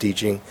Buddhist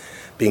teaching,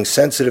 being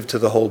sensitive to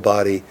the whole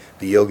body,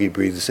 the yogi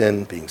breathes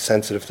in, being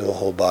sensitive to the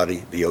whole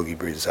body, the yogi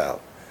breathes out.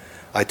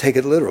 I take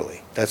it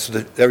literally.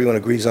 Everyone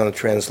agrees on a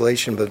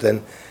translation, but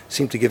then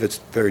seem to give it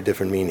very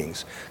different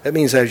meanings. That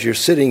means as you're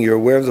sitting, you're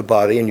aware of the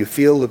body, and you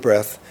feel the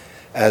breath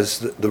as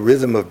the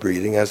rhythm of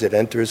breathing, as it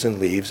enters and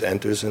leaves,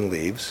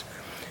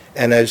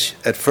 And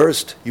at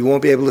first, you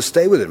won't be able to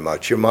stay with it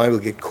much. Your mind will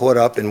get caught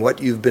up in what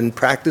you've been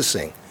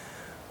practicing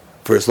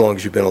for as long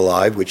as you've been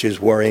alive, which is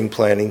worrying,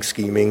 planning,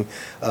 scheming,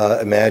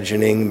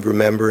 imagining,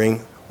 remembering,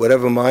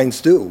 whatever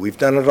minds do. We've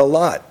done it a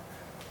lot.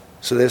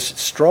 So they're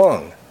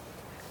strong.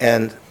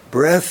 And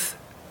breath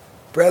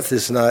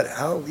is not,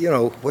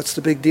 what's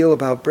the big deal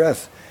about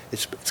breath?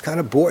 It's kind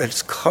of boring.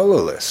 It's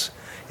colorless.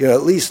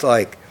 At least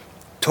like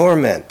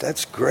torment,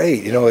 that's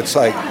great. It's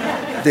like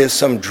there's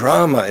some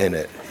drama in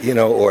it.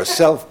 Or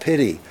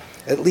self-pity.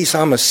 At least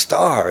I'm a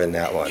star in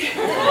that one.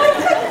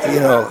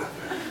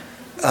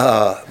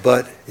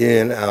 But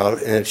in,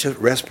 out, and it's just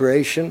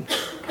respiration.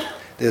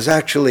 There's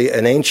actually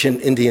an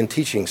ancient Indian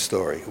teaching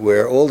story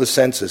where all the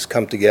senses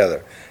come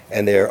together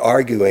and they're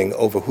arguing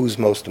over who's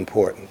most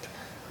important.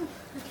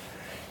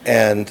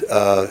 And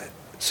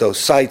so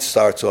sight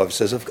starts off,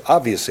 says,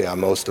 obviously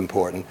I'm most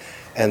important.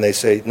 And they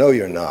say, no,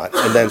 you're not.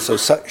 And then so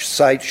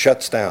sight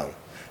shuts down.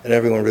 And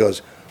everyone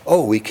realizes,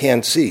 oh, we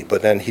can't see.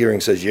 But then hearing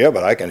says, yeah,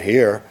 but I can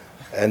hear.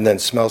 And then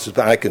smell says,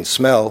 but I can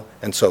smell,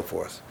 and so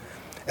forth.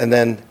 And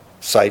then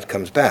sight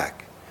comes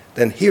back.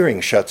 Then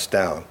hearing shuts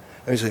down.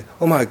 And you say,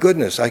 oh my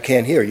goodness, I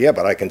can't hear. Yeah,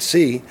 but I can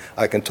see,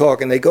 I can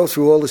talk. And they go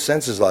through all the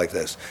senses like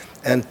this.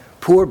 And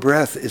poor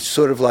breath is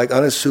sort of like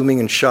unassuming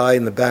and shy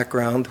in the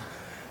background.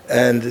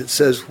 And it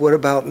says, what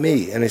about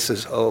me? And he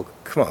says, oh,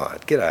 come on,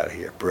 get out of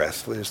here,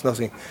 breath. There's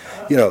nothing,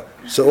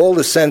 So all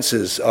the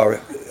senses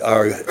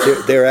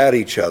they're at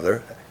each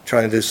other,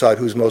 trying to decide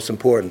who's most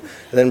important.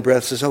 And then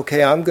breath says,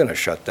 okay, I'm going to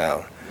shut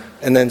down.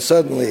 And then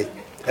suddenly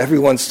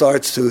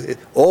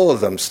all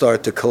of them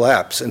start to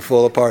collapse and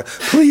fall apart.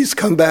 Please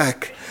come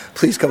back.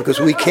 Please come, because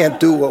we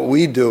can't do what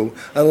we do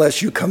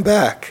unless you come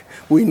back.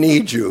 We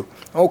need you.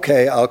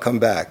 Okay, I'll come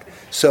back.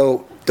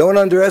 So don't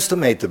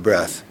underestimate the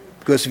breath,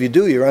 because if you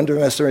do, you're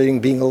underestimating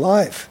being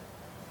alive.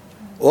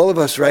 All of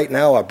us right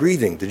now are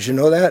breathing. Did you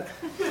know that?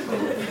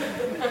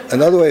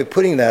 Another way of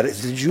putting that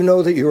is, did you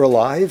know that you're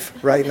alive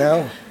right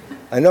now?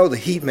 I know the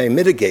heat may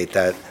mitigate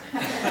that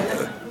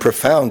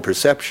profound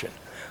perception,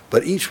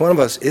 but each one of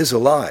us is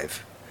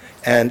alive.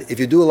 And if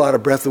you do a lot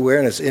of breath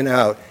awareness, in,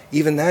 out,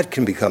 even that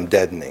can become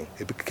deadening.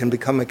 It can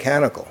become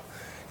mechanical.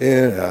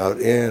 In, out,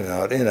 in,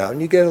 out, in, out.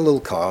 And you get a little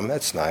calm.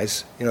 That's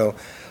nice.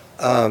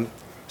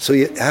 So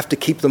you have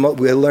to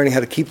we're learning how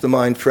to keep the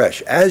mind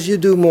fresh. As you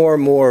do more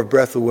and more of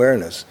breath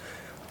awareness,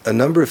 a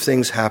number of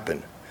things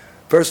happen.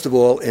 First of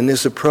all, in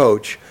this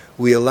approach,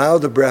 we allow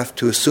the breath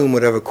to assume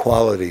whatever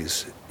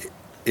qualities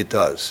it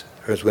does.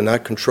 Whereas we're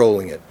not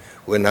controlling it.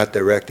 We're not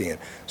directing it.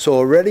 So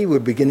already we're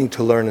beginning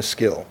to learn a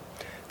skill.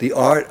 The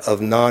art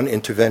of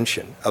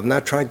non-intervention, of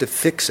not trying to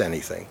fix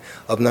anything,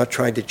 of not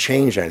trying to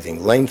change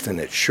anything, lengthen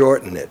it,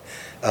 shorten it,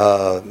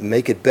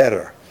 make it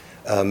better,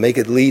 make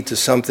it lead to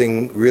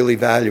something really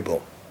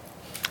valuable.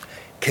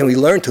 Can we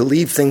learn to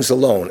leave things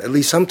alone, at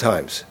least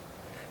sometimes,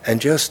 and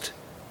just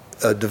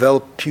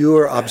develop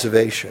pure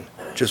observation?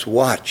 Just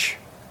watch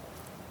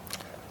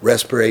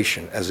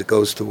respiration as it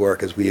goes to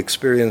work, as we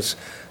experience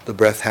the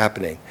breath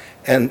happening.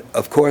 And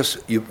of course,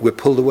 we're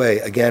pulled away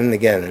again and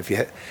again.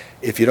 And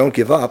if you don't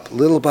give up,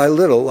 little by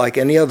little, like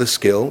any other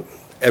skill,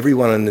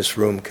 everyone in this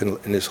room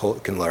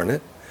can learn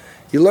it.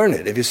 You learn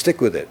it if you stick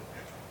with it.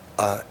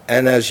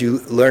 And as you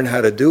learn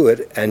how to do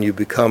it and you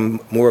become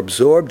more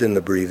absorbed in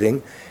the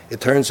breathing, it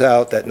turns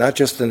out that not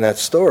just in that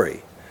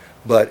story,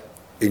 but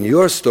in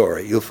your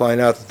story, you'll find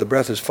out that the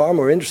breath is far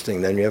more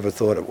interesting than you ever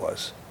thought it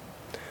was.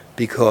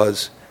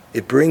 Because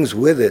it brings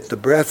with it, the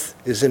breath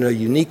is in a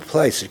unique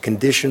place. It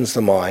conditions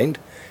the mind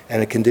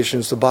and it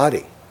conditions the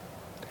body.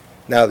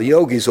 Now, the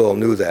yogis all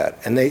knew that,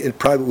 and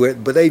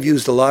but they've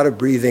used a lot of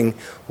breathing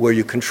where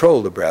you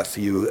control the breath.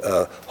 You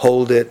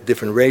hold it,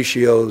 different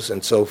ratios,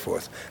 and so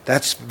forth.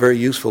 That's very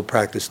useful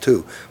practice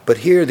too. But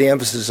here, the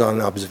emphasis is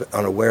on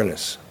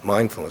awareness,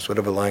 mindfulness,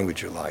 whatever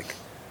language you like.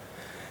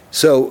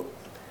 So,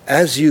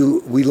 as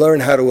we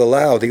learn how to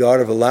allow, the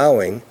art of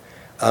allowing,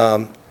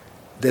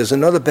 there's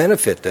another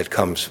benefit that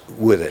comes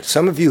with it.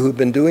 Some of you who've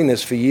been doing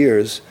this for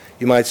years,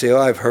 you might say,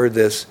 oh, I've heard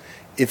this.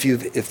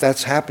 If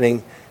that's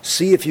happening,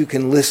 see if you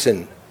can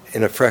listen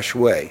in a fresh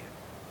way.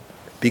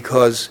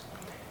 Because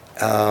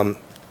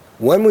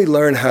when we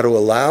learn how to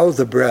allow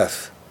the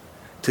breath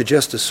to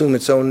just assume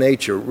its own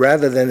nature,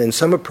 rather than in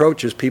some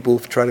approaches people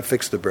try to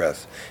fix the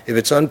breath. If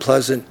it's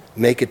unpleasant,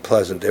 make it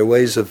pleasant. There are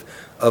ways of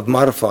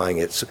modifying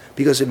it. So,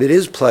 because if it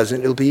is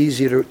pleasant, it'll be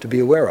easier to be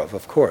aware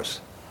of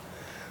course.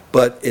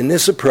 But in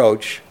this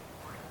approach,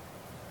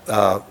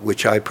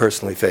 which I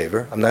personally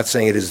favor, I'm not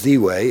saying it is the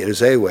way, it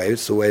is a way,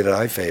 it's the way that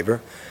I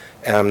favor,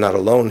 and I'm not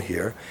alone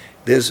here.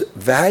 There's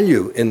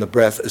value in the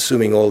breath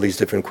assuming all these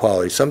different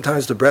qualities.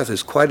 Sometimes the breath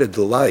is quite a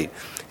delight.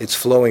 It's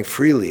flowing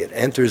freely. It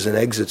enters and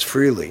exits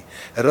freely.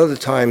 At other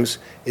times,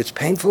 it's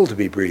painful to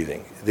be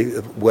breathing,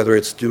 whether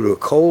it's due to a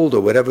cold or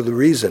whatever the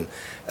reason.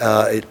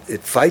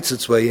 It fights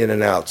its way in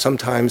and out.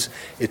 Sometimes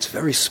it's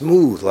very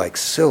smooth, like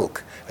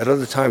silk. At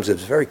other times,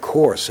 it's very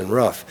coarse and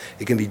rough.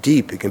 It can be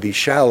deep. It can be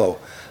shallow.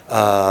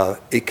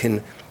 It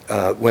can...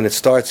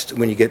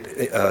 when you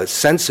get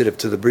sensitive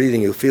to the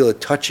breathing, you'll feel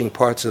it touching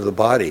parts of the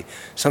body,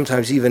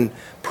 sometimes even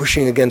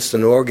pushing against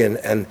an organ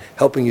and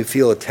helping you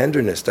feel a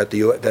tenderness that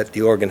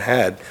the organ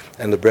had,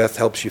 and the breath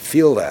helps you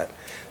feel that.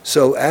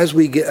 So as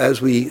we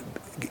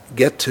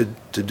get to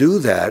do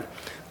that,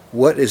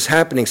 what is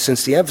happening,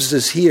 since the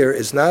emphasis here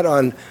is not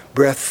on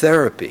breath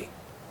therapy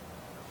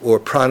or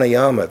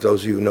pranayama,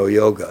 those of you who know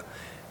yoga,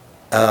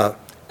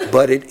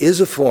 but it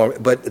is a form,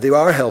 but there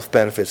are health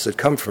benefits that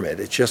come from it.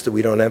 It's just that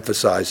we don't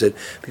emphasize it,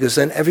 because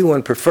then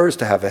everyone prefers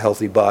to have a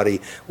healthy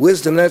body.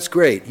 Wisdom, that's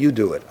great. You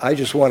do it. I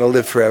just want to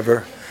live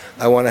forever.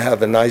 I want to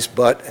have a nice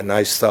butt and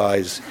nice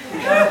thighs.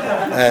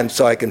 And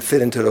so I can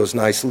fit into those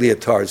nice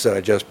leotards that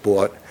I just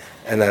bought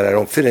and that I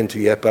don't fit into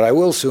yet, but I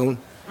will soon.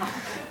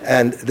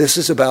 And this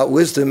is about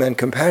wisdom and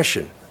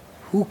compassion.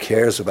 Who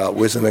cares about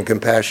wisdom and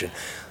compassion?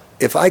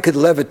 If I could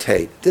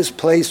levitate, this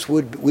place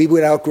we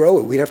would outgrow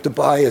it. We'd have to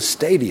buy a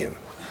stadium.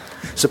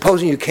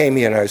 Supposing you came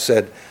here and I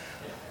said,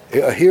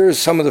 here's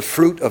some of the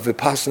fruit of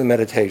Vipassana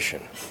meditation.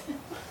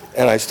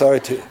 And I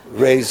started to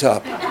raise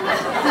up.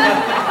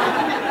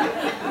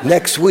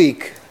 Next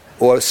week,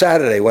 or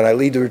Saturday when I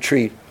lead the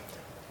retreat,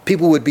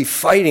 people would be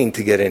fighting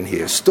to get in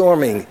here,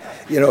 storming.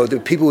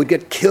 The people would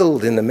get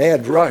killed in the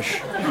mad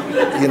rush,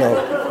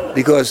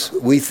 because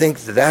we think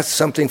that's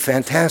something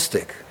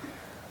fantastic.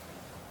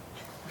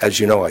 As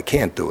you know, I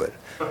can't do it.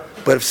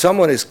 But if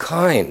someone is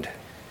kind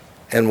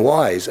and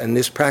wise, and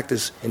this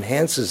practice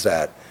enhances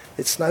that,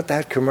 it's not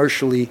that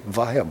commercially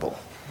viable.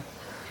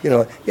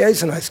 Yeah,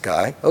 he's a nice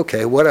guy.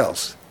 Okay, what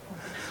else?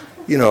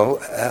 Do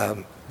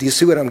you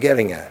see what I'm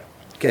getting at?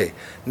 Okay,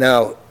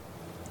 now,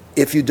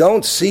 if you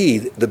don't see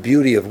the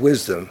beauty of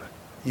wisdom,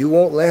 you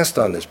won't last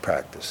on this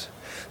practice.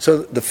 So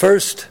the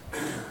first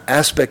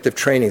aspect of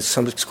training is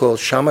something called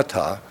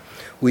shamatha.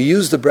 We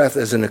use the breath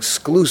as an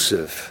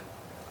exclusive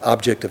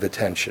object of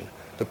attention.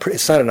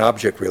 It's not an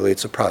object, really,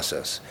 it's a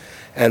process.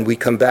 And we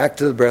come back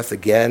to the breath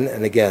again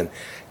and again.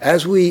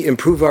 As we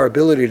improve our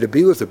ability to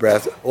be with the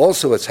breath,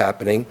 also what's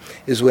happening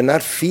is we're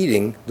not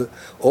feeding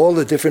all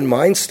the different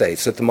mind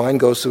states that the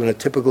mind goes through in a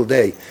typical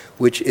day,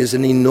 which is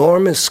an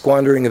enormous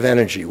squandering of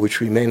energy,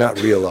 which we may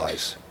not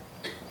realize.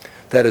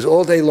 That is,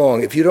 all day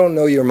long, if you don't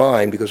know your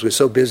mind, because we're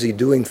so busy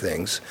doing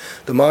things,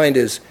 the mind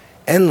is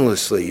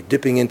endlessly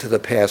dipping into the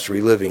past,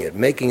 reliving it,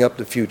 making up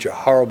the future,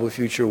 horrible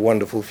future,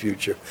 wonderful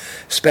future,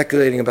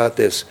 speculating about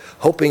this,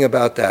 hoping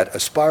about that,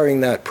 aspiring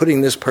that,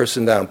 putting this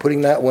person down,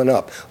 putting that one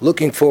up,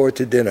 looking forward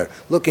to dinner,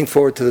 looking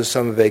forward to the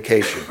summer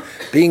vacation,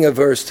 being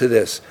averse to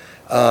this.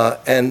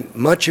 And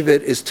much of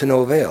it is to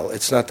no avail.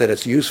 It's not that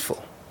it's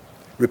useful.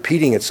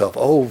 Repeating itself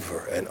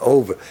over and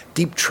over,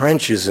 deep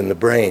trenches in the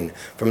brain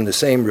from the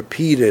same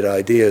repeated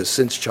ideas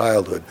since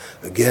childhood,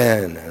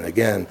 again and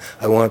again.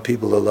 I want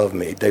people to love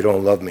me. They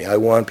don't love me. I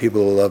want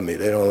people to love me.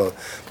 They don't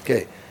love.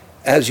 Okay.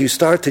 As you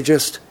start to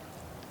just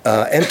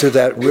enter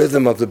that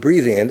rhythm of the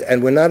breathing,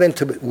 and we're not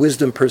into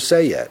wisdom per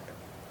se yet,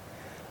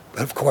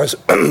 but of course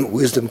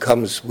wisdom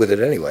comes with it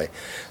anyway.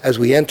 As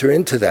we enter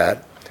into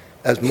that,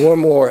 as more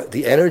and more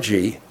the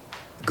energy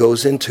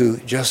goes into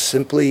just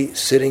simply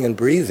sitting and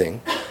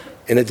breathing,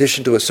 in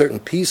addition to a certain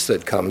peace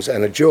that comes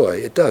and a joy,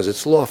 it does,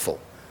 it's lawful.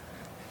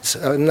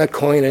 I'm not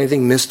calling it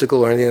anything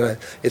mystical or anything like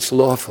that. It's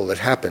lawful, it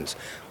happens.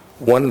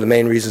 One of the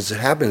main reasons it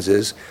happens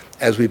is,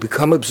 as we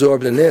become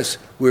absorbed in this,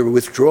 we're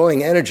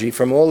withdrawing energy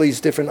from all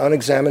these different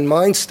unexamined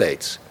mind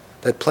states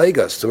that plague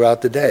us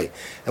throughout the day.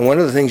 And one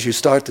of the things you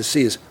start to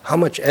see is how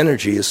much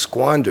energy is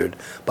squandered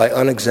by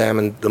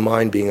the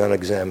mind being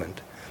unexamined.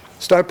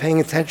 Start paying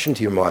attention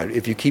to your mind.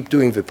 If you keep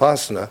doing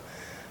Vipassana,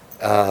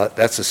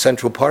 that's a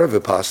central part of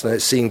Vipassana,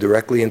 is seeing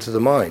directly into the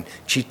mind.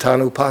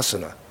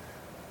 Cittanupassana.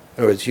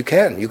 In other words, you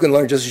can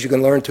learn, just as you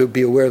can learn to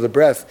be aware of the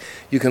breath,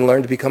 you can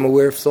learn to become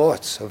aware of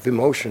thoughts, of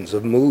emotions,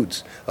 of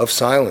moods, of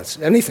silence,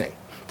 anything.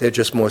 They're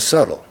just more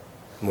subtle,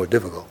 more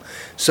difficult.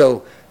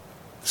 So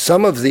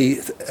some of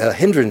the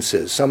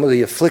hindrances, some of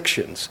the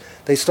afflictions,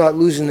 they start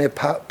losing their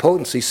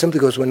potency simply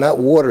because we're not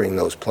watering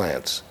those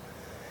plants.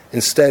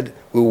 Instead,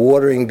 we're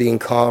watering being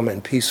calm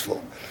and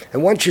peaceful.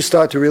 And once you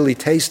start to really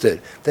taste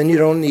it, then you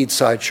don't need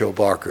sideshow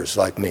barkers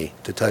like me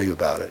to tell you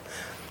about it,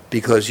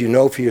 because you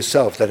know for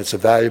yourself that it's a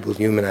valuable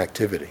human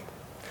activity.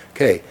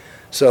 Okay,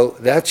 so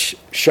that's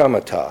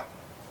shamatha.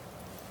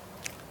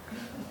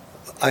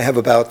 I have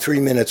about 3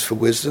 minutes for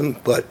wisdom,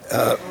 but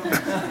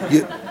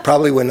you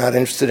probably were not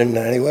interested in it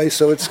anyway,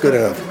 so it's good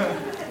enough.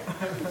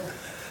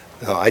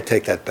 No, I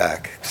take that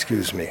back.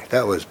 Excuse me.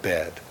 That was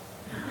bad.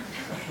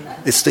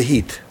 It's the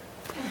heat.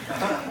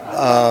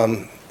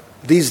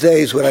 These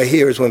days, what I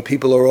hear is when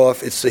people are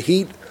off, it's the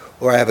heat,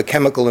 or I have a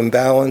chemical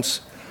imbalance,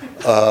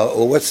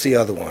 or what's the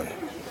other one?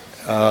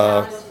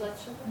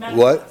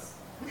 What?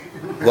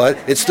 What?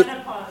 It's the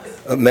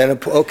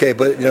menopause. Okay,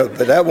 but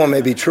but that one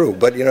may be true.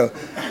 But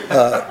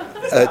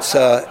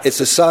it's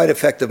a side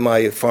effect of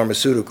my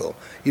pharmaceutical.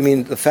 You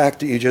mean the fact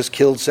that you just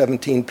killed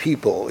 17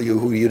 people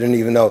who you didn't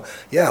even know?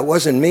 Yeah, it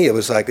wasn't me. It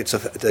was like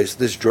there's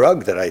this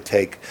drug that I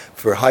take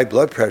for high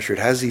blood pressure. It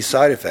has these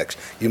side effects.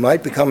 You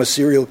might become a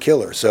serial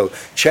killer. So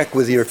check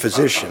with your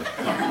physician.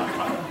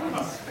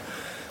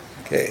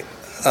 Okay.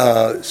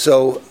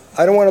 So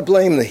I don't want to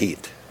blame the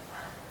heat.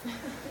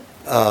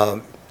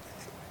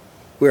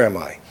 Where am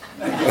I?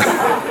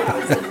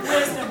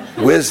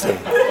 Wisdom.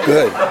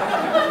 Good.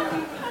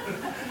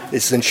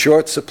 It's in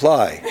short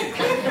supply.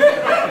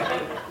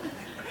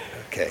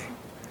 Okay.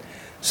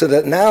 So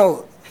that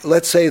now,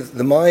 let's say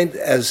the mind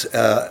as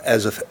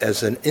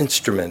an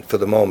instrument for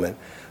the moment,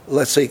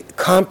 let's say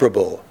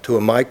comparable to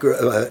a microscope,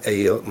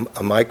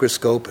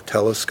 a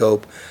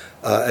telescope,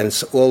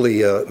 and all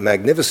the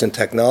magnificent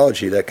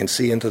technology that can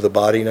see into the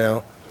body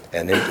now,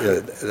 and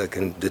that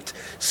can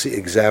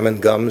examine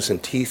gums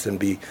and teeth and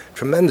be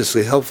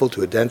tremendously helpful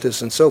to a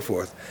dentist and so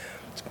forth,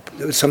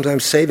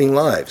 sometimes saving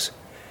lives.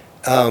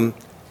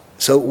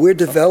 So we're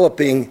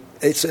developing,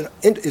 it's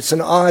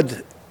an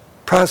odd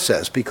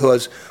process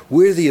because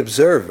we're the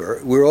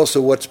observer, we're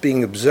also what's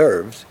being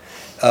observed.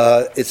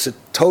 It's a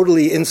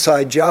totally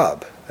inside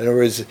job. In other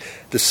words,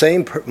 the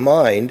same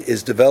mind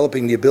is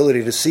developing the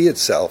ability to see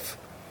itself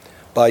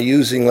by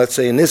using, let's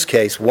say in this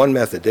case, one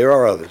method. There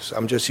are others.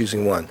 I'm just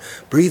using one.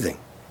 Breathing.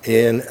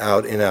 In,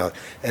 out, in, out.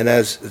 And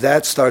as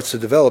that starts to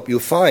develop,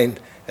 you'll find,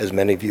 as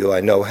many of you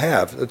I know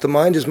have, that the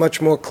mind is much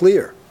more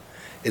clear.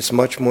 It's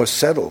much more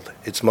settled.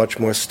 It's much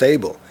more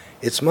stable.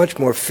 It's much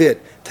more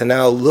fit to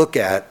now look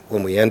at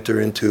when we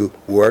enter into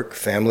work,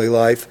 family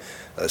life,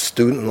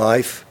 student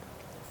life.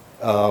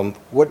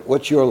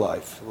 What's your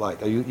life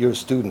like? You're a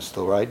student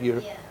still, right?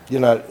 You're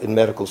not in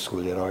medical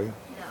school yet, are you?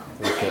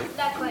 No. Okay.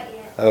 Not quite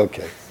yet.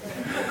 Okay.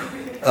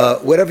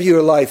 Whatever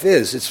your life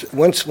is, it's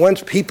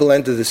once people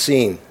enter the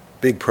scene,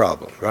 big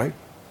problem, right?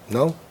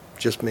 No?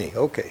 Just me.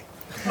 Okay.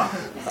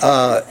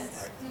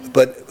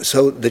 But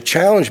so the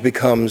challenge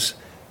becomes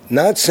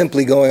not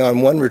simply going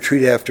on one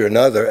retreat after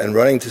another and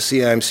running to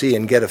CIMC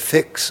and get a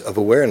fix of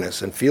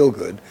awareness and feel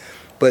good,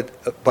 but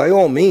by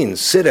all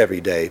means, sit every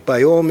day.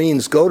 By all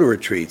means, go to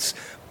retreats.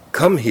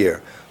 Come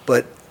here.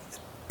 But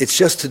it's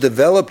just to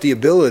develop the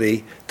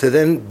ability to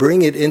then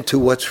bring it into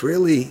what's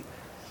really...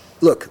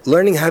 Look,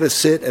 learning how to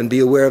sit and be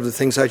aware of the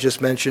things I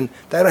just mentioned,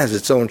 that has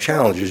its own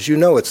challenges. You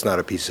know it's not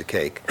a piece of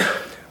cake.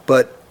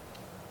 But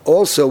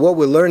also what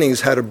we're learning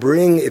is how to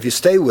bring, if you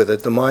stay with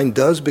it, the mind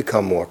does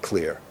become more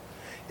clear.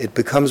 It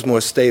becomes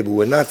more stable.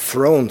 We're not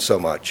thrown so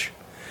much.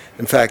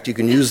 In fact, you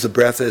can use the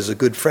breath as a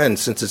good friend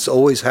since it's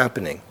always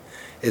happening.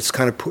 It's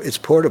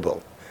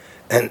portable.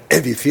 And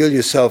if you feel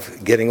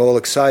yourself getting all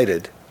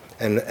excited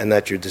and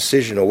that your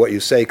decision or what you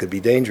say could be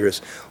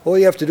dangerous, all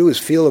you have to do is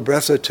feel a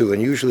breath or two,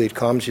 and usually it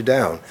calms you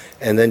down.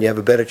 And then you have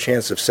a better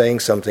chance of saying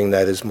something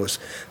that is more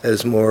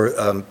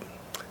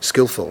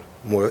skillful,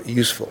 more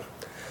useful.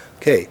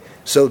 Okay,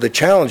 so the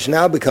challenge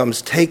now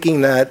becomes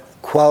taking that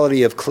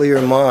quality of clear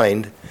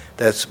mind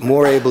that's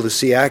more able to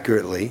see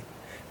accurately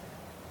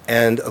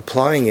and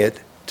applying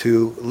it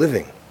to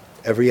living,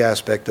 every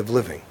aspect of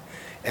living.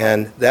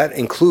 And that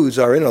includes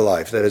our inner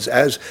life. That is,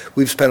 as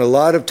we've spent a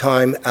lot of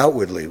time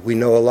outwardly, we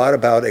know a lot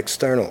about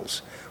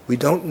externals. We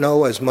don't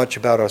know as much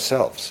about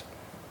ourselves.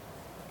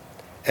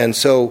 And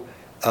so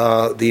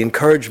the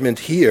encouragement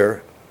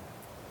here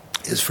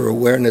is for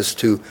awareness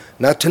to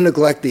not to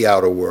neglect the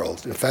outer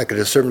world. In fact, at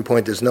a certain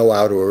point, there's no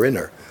outer or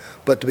inner.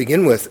 But to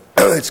begin with,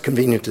 it's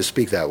convenient to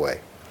speak that way.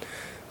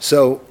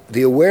 So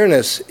the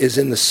awareness is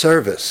in the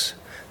service.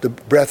 The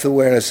breath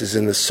awareness is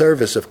in the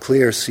service of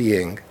clear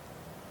seeing,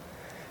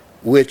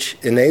 which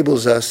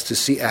enables us to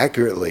see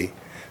accurately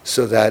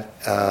so that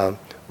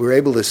we're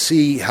able to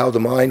see how the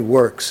mind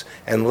works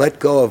and let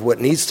go of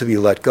what needs to be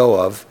let go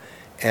of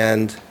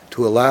and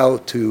to allow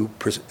to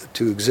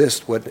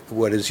exist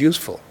what is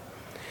useful.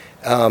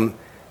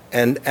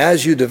 And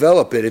as you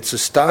develop it, it's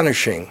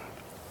astonishing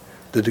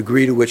the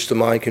degree to which the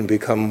mind can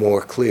become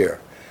more clear.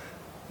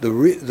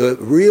 The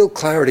real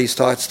clarity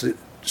starts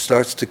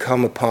to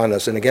come upon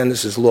us, and again,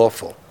 this is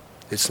lawful.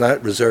 It's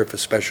not reserved for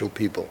special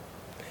people,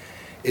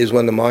 is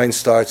when the mind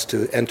starts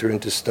to enter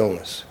into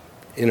stillness,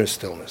 inner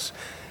stillness.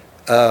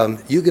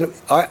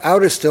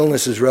 Outer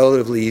stillness is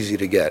relatively easy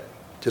to get.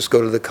 Just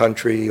go to the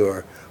country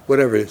or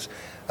whatever it is.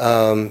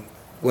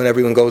 When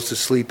everyone goes to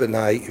sleep at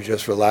night, you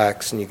just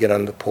relax and you get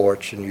on the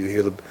porch and you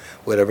hear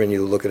whatever and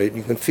you look at it and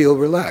you can feel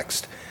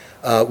relaxed.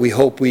 We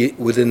hope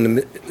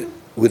within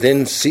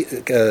within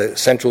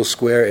Central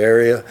Square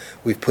area.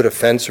 We've put a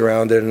fence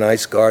around it, a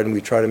nice garden.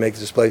 We try to make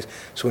this place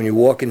so when you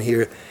walk in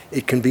here,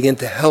 it can begin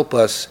to help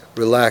us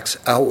relax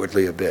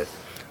outwardly a bit.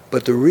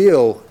 But the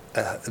real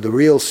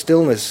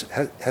stillness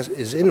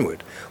is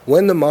inward.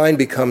 When the mind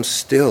becomes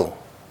still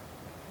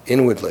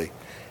inwardly,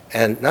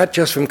 and not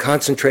just from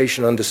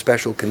concentration under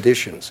special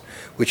conditions,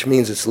 which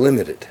means it's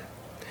limited,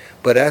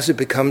 but as it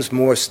becomes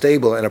more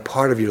stable and a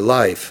part of your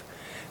life,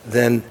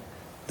 then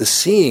the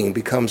seeing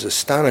becomes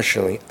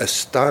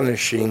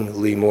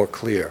astonishingly more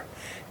clear,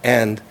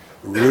 and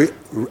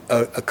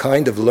a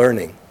kind of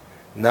learning,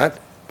 not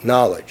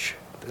knowledge.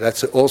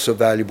 That's also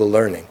valuable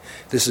learning.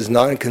 This is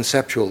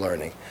non-conceptual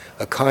learning.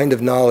 A kind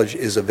of knowledge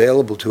is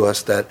available to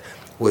us that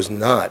was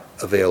not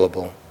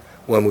available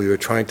when we were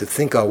trying to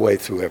think our way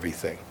through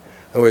everything.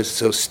 In other words,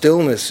 so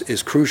stillness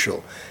is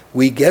crucial.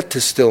 We get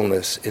to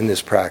stillness in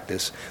this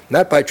practice,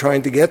 not by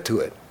trying to get to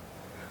it,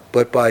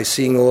 but by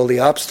seeing all the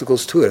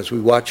obstacles to it as we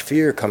watch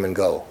fear come and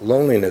go,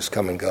 loneliness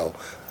come and go.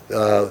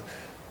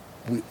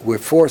 We're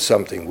for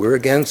something, we're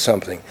against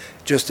something.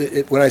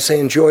 When I say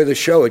enjoy the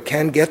show, it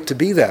can get to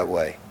be that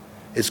way.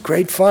 It's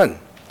great fun.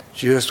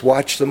 You just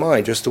watch the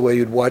mind, just the way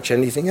you'd watch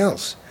anything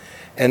else.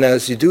 And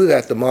as you do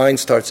that, the mind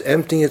starts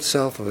emptying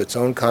itself of its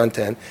own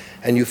content,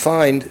 and you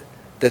find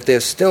that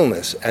there's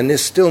stillness, and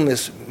this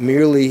stillness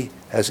merely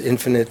has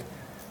infinite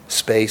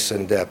space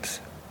and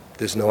depth.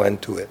 There's no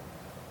end to it.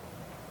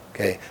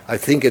 Okay, I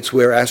think it's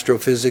where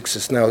astrophysics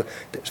is now.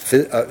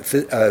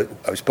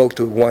 I spoke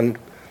to one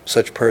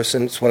such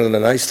person. It's one of the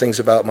nice things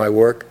about my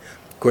work.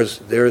 Of course,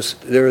 they're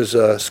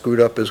as screwed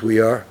up as we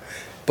are,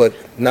 but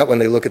not when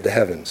they look at the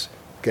heavens.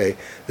 Okay,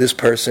 this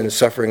person is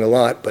suffering a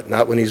lot, but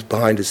not when he's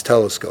behind his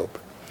telescope.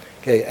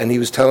 Okay, and he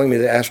was telling me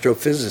that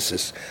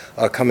astrophysicists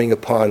are coming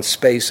upon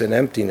space and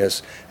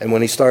emptiness, and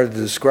when he started to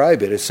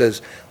describe it, it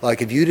says,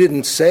 like, if you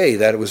didn't say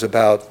that it was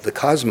about the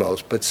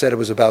cosmos, but said it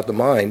was about the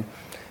mind,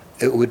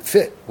 it would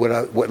fit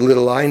what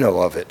little I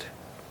know of it.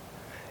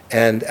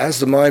 And as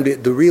the mind,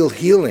 the real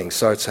healing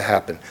starts to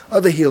happen.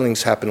 Other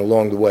healings happen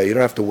along the way. You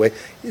don't have to wait.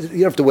 You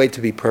don't have to wait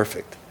to be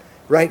perfect.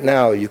 Right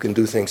now, you can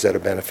do things that are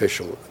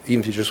beneficial, even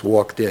if you just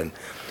walked in.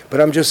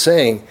 But I'm just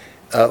saying,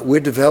 we're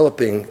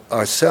developing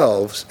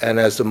ourselves, and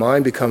as the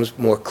mind becomes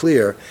more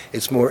clear,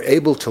 it's more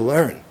able to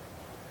learn.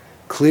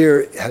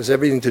 Clear has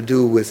everything to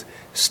do with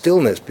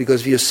stillness,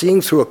 because if you're seeing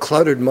through a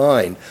cluttered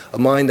mind, a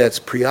mind that's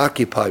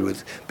preoccupied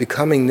with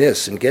becoming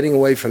this and getting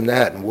away from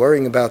that and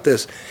worrying about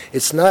this,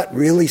 it's not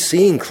really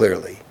seeing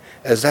clearly.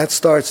 As that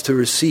starts to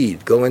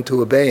recede, go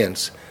into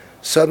abeyance,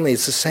 suddenly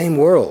it's the same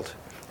world.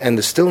 And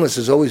the stillness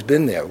has always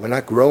been there. We're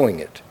not growing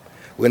it.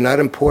 We're not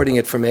importing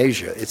it from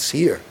Asia. It's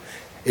here.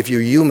 If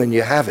you're human,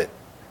 you have it.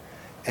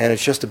 And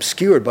it's just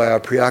obscured by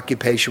our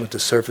preoccupation with the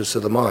surface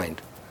of the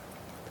mind.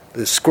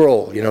 The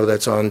scroll,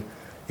 that's on,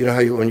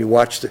 how when you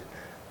watch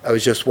I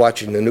was just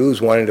watching the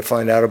news wanting to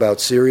find out about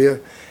Syria,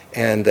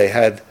 and they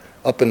had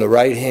up in the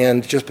right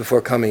hand, just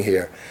before coming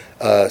here,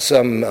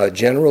 some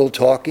general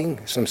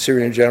talking, some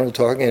Syrian general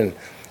talking,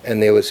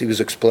 and he was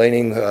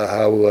explaining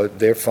how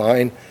they're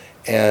fine.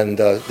 And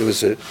there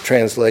was a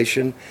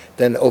translation.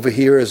 Then over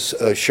here is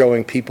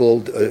showing people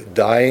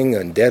dying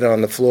and dead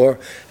on the floor.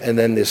 And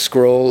then this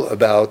scroll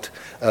about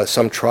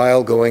some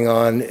trial going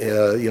on,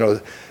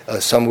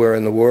 somewhere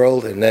in the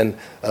world. And then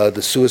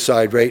the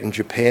suicide rate in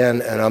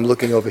Japan. And I'm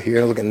looking over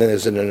here, and then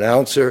there's an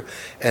announcer.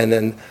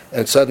 And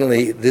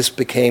suddenly this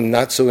became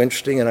not so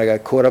interesting, and I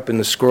got caught up in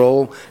the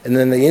scroll. And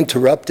then they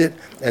interrupt it,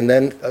 and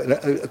then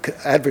an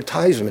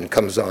advertisement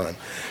comes on.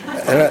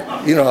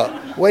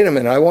 And wait a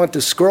minute, I want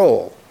the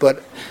scroll.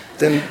 But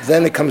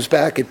then it comes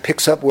back, it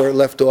picks up where it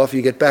left off,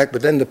 you get back,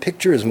 but then the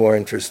picture is more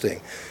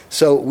interesting.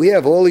 So we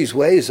have all these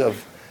ways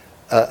of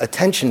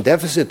attention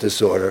deficit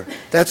disorder.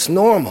 That's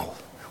normal.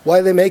 Why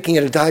are they making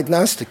it a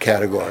diagnostic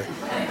category?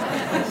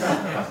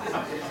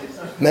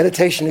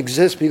 Meditation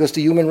exists because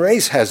the human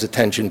race has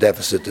attention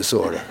deficit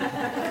disorder.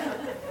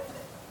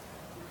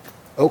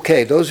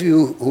 Okay, those of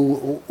you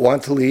who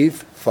want to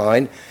leave,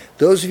 fine.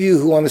 Those of you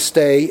who want to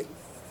stay,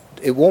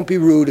 it won't be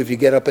rude if you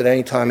get up at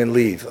any time and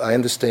leave. I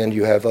understand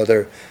you have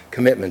other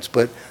commitments,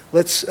 but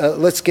let's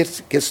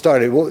get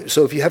started.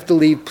 So if you have to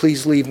leave,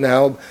 please leave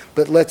now.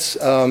 But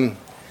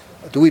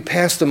do we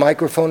pass the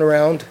microphone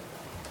around?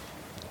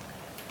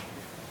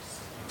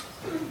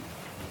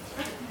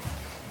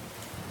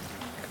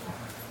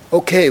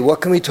 Okay,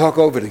 what can we talk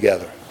over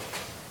together?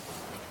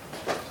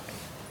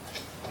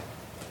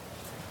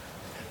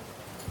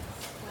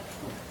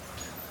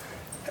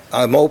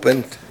 I'm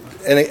open.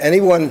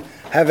 Anyone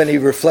have any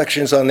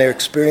reflections on their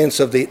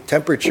experience of the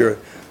temperature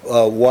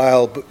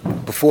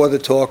before the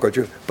talk,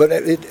 but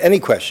any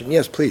question?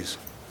 Yes, please.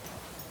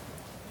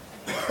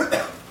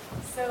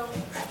 So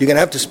you're going to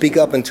have to speak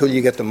up until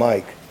you get the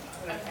mic.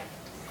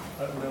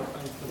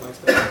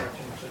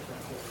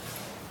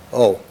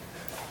 Oh,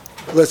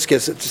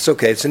 it's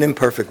okay. It's an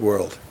imperfect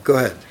world. Go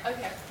ahead.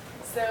 Okay.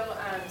 So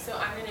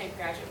I'm in a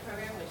graduate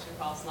program which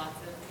involves lots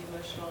of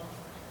emotional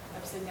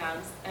ups and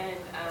downs, and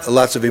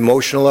lots of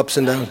emotional ups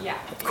and downs. Yeah,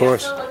 of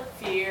course. So like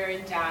fear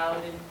and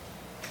doubt,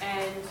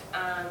 and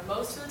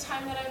most of the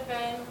time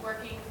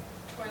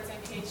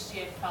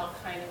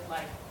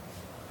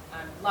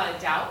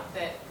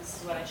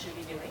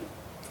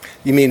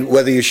You mean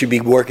whether you should be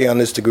working on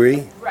this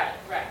degree? Right,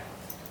 right.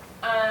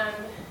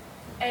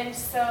 And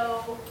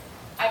so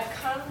I've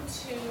come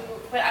to,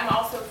 but I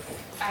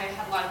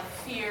have a lot of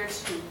fear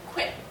to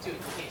quit doing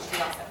the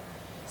PhD also.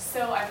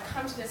 So I've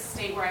come to this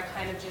state where I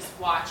kind of just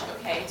watch,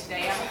 okay,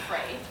 today I'm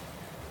afraid,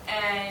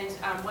 and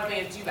what am I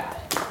going to do about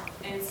it?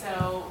 And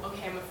so,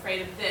 okay, I'm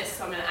afraid of this,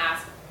 so I'm going to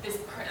ask this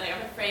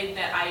I'm afraid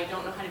that I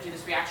don't know how to do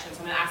this reaction, so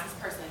I'm going to ask this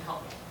person to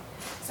help me.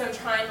 So I'm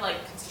trying to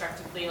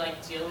constructively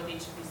deal with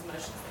each of these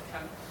emotions that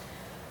come.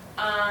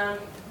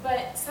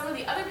 But some of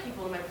the other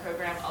people in my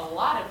program, a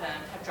lot of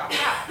them have dropped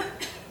out.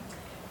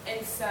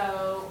 And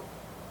so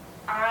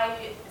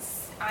I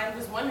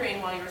was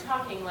wondering while you were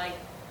talking,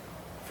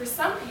 for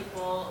some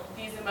people,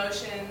 these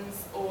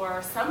emotions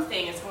or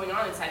something is going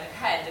on inside their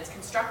head that's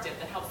constructive,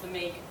 that helps them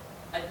make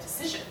a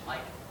decision,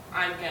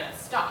 I'm going to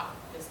stop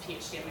this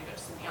PhD, I'm going to go to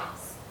something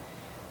else.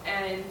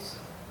 And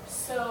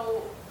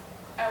so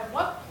at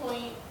what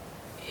point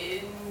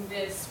in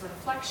this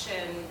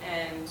reflection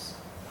and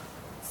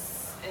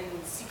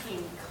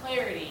seeking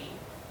clarity,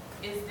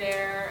 is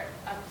there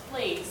a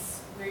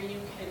place where you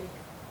can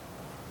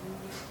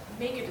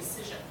make a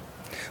decision?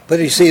 But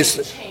you see,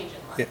 it's change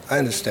in life. Yeah, I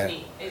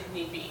understand. If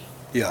need be.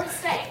 Yeah. Or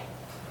stay.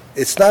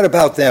 It's not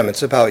about them,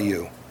 it's about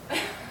you.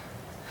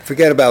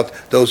 Forget about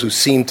those who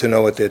seem to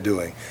know what they're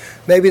doing.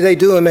 Maybe they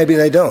do and maybe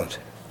they don't.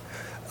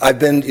 I've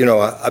been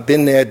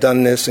there,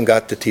 done this, and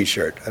got the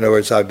T-shirt. In other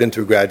words, I've been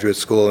through graduate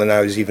school, and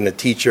I was even a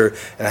teacher,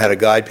 and I had to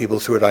guide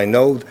people through it. I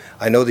know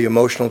the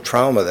emotional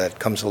trauma that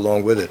comes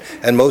along with it,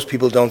 and most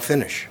people don't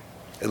finish.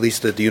 At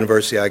least at the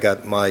university I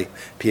got my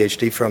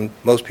PhD from,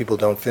 most people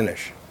don't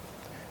finish.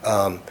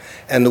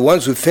 And the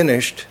ones who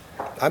finished,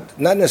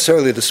 not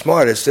necessarily the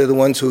smartest, they're the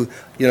ones who,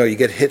 you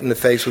get hit in the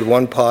face with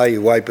one pie,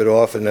 you wipe it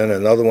off, and then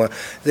another one.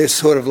 They're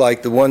sort of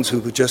like the ones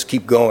who could just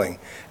keep going.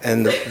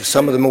 And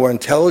some of the more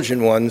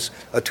intelligent ones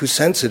are too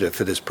sensitive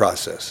for this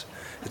process.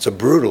 It's a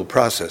brutal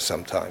process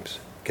sometimes.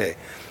 Okay,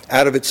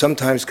 out of it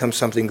sometimes comes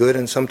something good,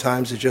 and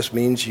sometimes it just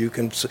means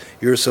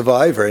you're a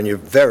survivor and you're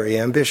very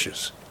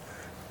ambitious,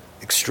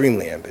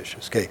 extremely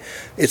ambitious. Okay,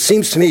 it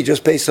seems to me,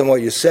 just based on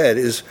what you said,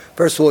 is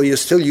first of all you're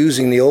still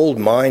using the old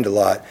mind a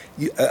lot.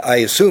 I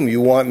assume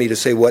you want me to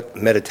say what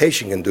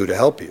meditation can do to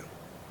help you,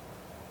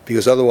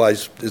 because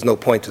otherwise there's no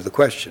point to the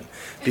question,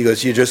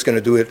 because you're just going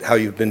to do it how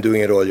you've been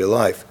doing it all your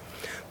life.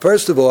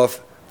 First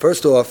off,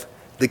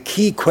 the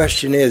key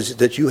question is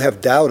that you have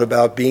doubt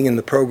about being in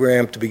the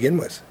program to begin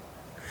with.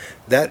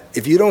 That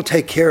if you don't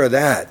take care of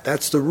that,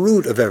 that's the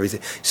root of everything.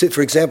 See,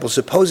 for example,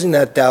 supposing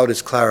that doubt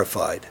is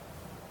clarified,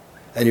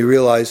 and you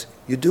realize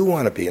you do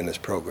want to be in this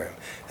program,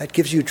 that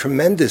gives you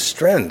tremendous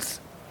strength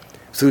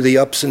through the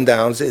ups and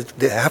downs.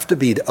 There have to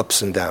be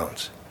ups and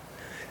downs.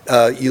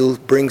 You'll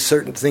bring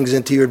certain things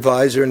into your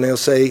advisor and they'll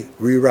say,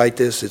 rewrite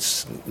this,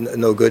 it's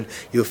no good.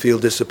 You'll feel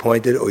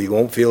disappointed, or you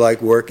won't feel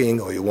like working,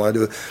 or you want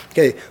to.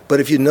 Okay,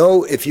 but if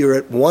you're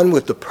at one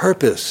with the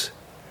purpose,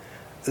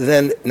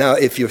 then now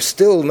if you're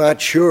still not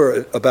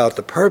sure about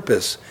the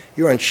purpose,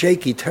 you're on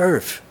shaky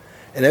turf.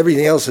 And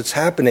everything else that's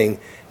happening,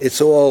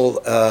 it's all,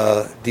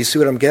 do you see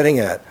what I'm getting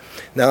at?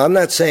 Now, I'm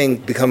not saying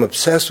become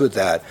obsessed with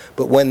that,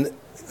 but when,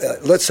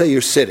 let's say you're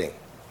sitting,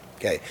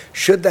 okay,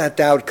 should that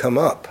doubt come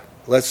up,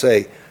 let's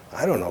say,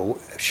 I don't know,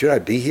 should I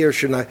be here,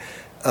 shouldn't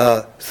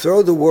I?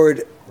 Throw the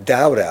word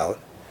doubt out,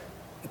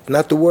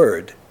 not the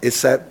word,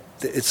 it's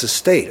a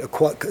state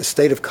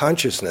of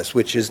consciousness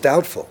which is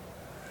doubtful.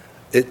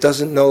 It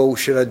doesn't know,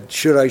 should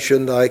I,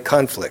 shouldn't I,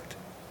 conflict,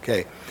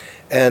 okay?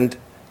 And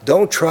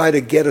don't try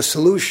to get a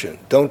solution.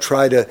 Don't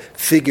try to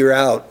figure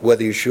out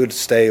whether you should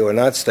stay or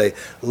not stay.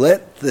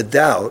 Let the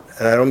doubt,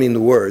 and I don't mean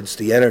the words,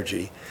 the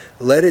energy,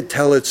 let it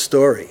tell its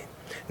story.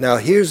 Now,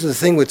 here's the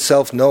thing with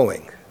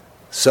self-knowing,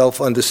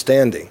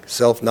 self-understanding,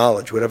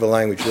 self-knowledge, whatever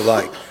language you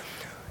like.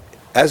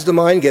 As the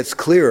mind gets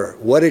clearer,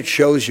 what it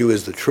shows you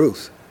is the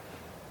truth.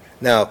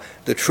 Now,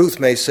 the truth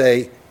may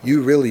say,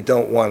 you really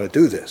don't want to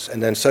do this,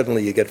 and then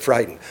suddenly you get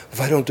frightened.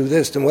 If I don't do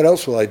this, then what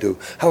else will I do?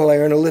 How will I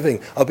earn a living?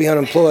 I'll be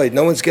unemployed.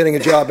 No one's getting a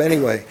job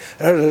anyway.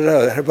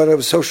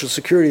 But Social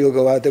Security will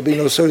go out. There'll be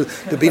no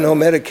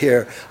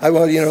Medicare.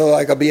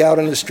 I'll be out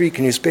on the street.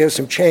 Can you spare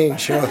some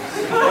change?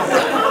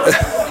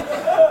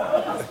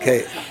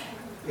 Okay.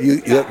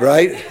 You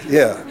right?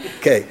 Yeah.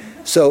 Okay.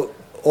 So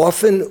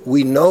often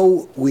we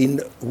know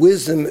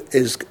wisdom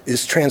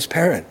is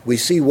transparent. We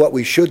see what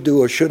we should do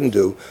or shouldn't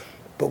do,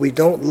 but we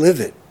don't live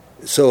it.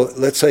 So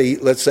let's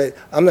say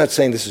I'm not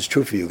saying this is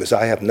true for you, because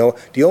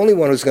the only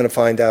one who's going to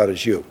find out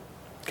is you.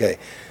 Okay.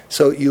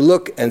 So you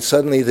look and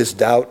suddenly this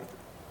doubt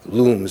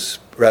looms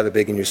rather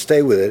big and you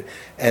stay with it,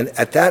 and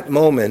at that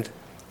moment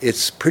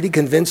it's pretty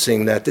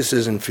convincing that this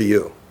isn't for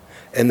you.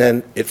 And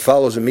then it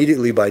follows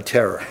immediately by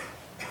terror.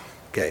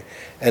 Okay.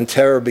 And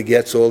terror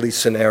begets all these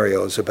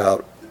scenarios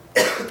about,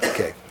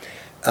 okay.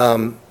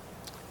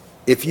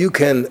 If you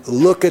can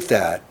look at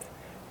that,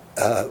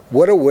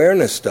 what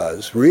awareness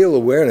does, real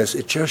awareness,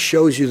 it just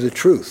shows you the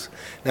truth.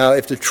 Now,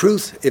 if the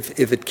truth,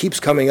 if it keeps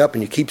coming up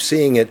and you keep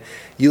seeing it,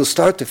 you'll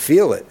start to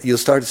feel it. You'll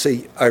start to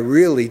say, I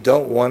really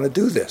don't want to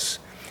do this.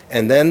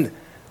 And then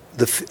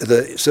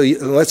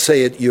let's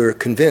say you're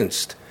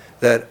convinced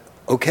that,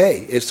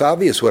 okay, it's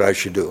obvious what I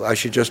should do. I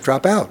should just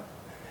drop out.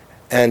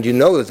 And you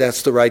know that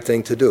that's the right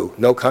thing to do.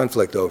 No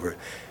conflict over it.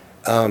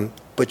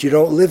 But you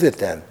don't live it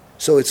then.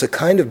 So it's a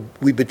kind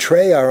of, we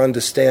betray our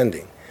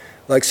understanding.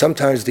 Like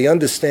sometimes the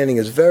understanding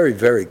is very,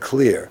 very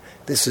clear.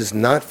 This is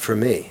not for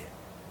me.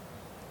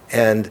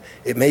 And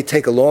it may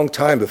take a long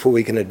time before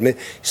we can admit.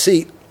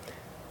 See,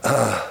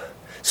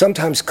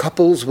 sometimes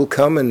couples will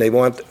come and they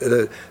want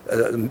the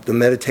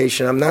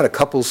meditation. I'm not a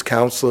couples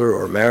counselor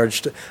or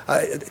marriage.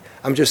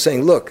 I'm just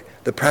saying, look,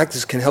 the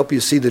practice can help you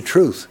see the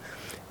truth.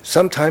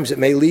 Sometimes it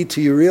may lead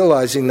to you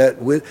realizing that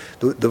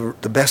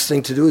the best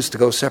thing to do is to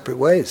go separate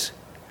ways.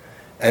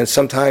 And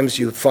sometimes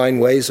you find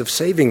ways of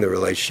saving the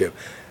relationship.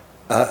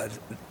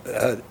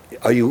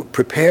 Are you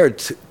prepared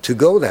to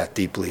go that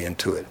deeply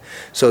into it?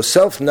 So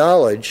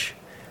self-knowledge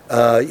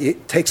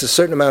it takes a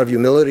certain amount of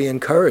humility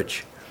and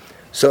courage.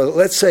 So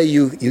let's say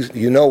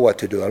you know what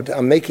to do.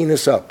 I'm making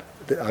this up.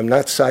 I'm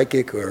not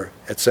psychic or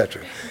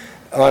etc.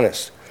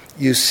 Honest.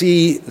 You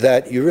see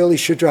that you really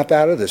should drop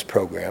out of this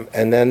program,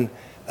 and then,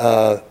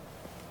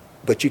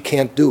 but you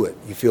can't do it.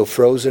 You feel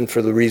frozen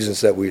for the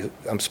reasons that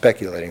I'm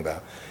speculating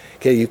about.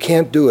 Okay, you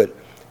can't do it.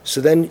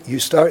 So then you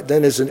start.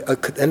 Then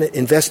an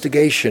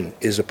investigation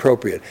is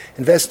appropriate.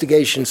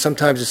 Investigation,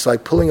 sometimes it's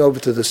like pulling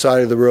over to the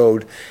side of the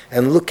road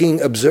and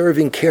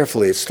observing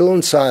carefully. It's still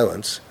in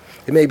silence.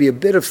 It may be a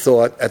bit of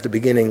thought at the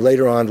beginning,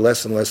 later on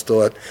less and less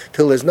thought,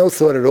 till there's no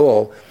thought at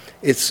all.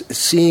 It's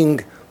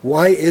seeing,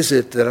 why is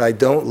it that I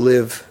don't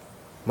live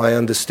my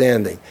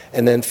understanding?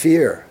 And then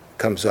fear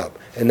comes up,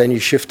 and then you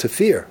shift to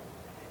fear.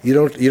 You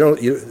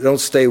don't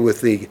stay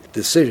with the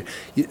decision,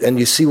 and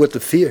you see what the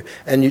fear,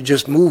 and you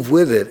just move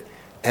with it.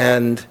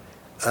 And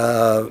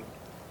so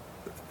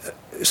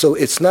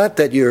it's not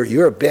that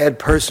you're a bad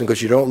person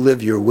because you don't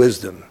live your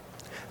wisdom.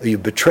 You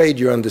betrayed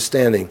your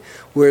understanding.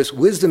 Whereas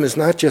wisdom is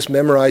not just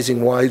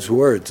memorizing wise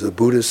words. The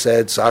Buddha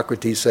said,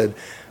 Socrates said,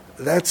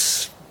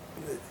 that's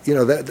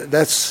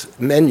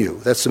menu.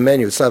 That's the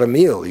menu. It's not a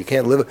meal. You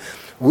can't live.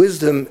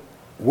 Wisdom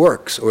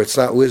works, or it's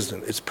not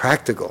wisdom. It's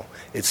practical.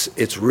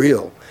 It's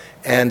real,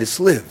 and it's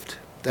lived.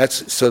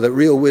 So that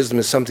real wisdom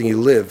is something you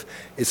live.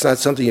 It's not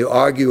something you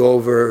argue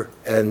over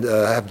and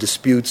have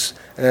disputes,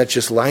 and that's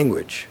just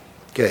language.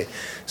 Okay,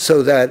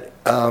 so that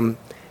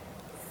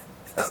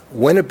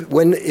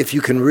if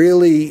you can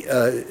really,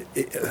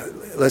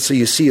 let's say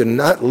you see you're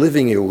not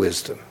living your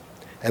wisdom,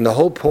 and the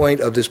whole point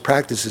of this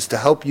practice is to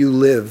help you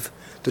live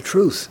the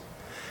truth.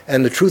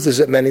 And the truth is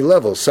at many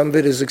levels. Some of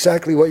it is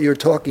exactly what you're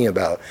talking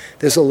about.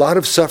 There's a lot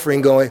of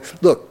suffering going.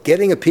 Look,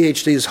 getting a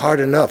PhD is hard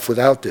enough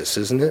without this,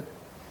 isn't it?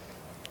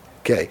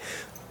 Okay.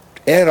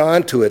 Add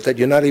on to it that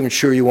you're not even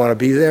sure you want to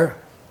be there.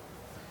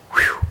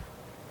 Whew.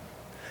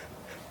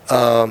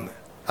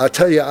 I'll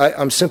tell you,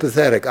 I'm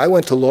sympathetic. I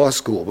went to law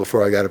school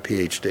before I got a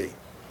PhD.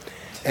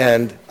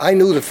 And I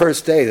knew the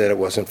first day that it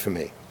wasn't for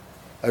me.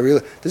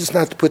 This is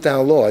not to put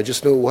down law. I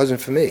just knew it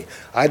wasn't for me.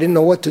 I didn't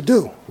know what to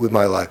do with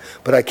my life.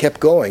 But I kept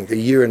going a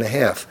year and a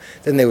half.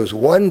 Then there was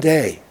one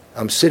day,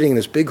 I'm sitting in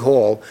this big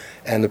hall,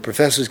 and the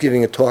professor's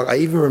giving a talk. I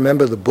even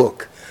remember the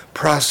book,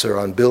 Prosser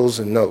on Bills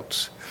and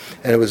Notes.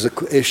 And it was an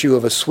issue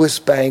of a Swiss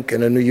bank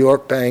and a New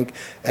York bank,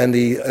 and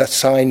the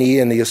assignee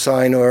and the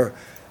assigner.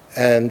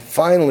 And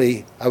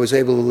finally, I was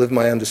able to live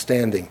my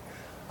understanding.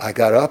 I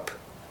got up.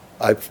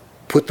 I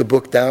put the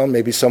book down.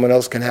 Maybe someone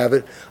else can have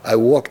it. I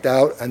walked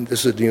out, and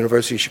this is the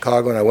University of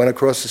Chicago, and I went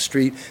across the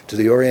street to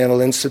the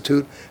Oriental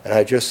Institute, and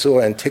I just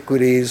saw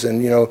antiquities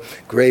and,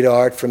 great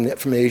art from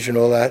Asia and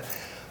all that.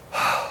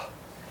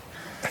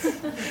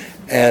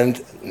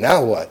 And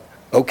now what?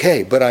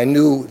 Okay, but I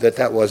knew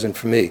that wasn't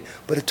for me.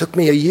 But it took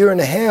me a year and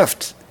a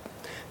half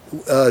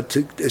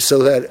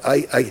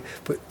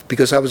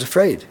because I was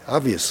afraid,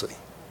 obviously.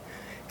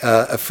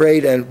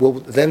 Afraid, and well,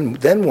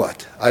 then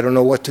what? I don't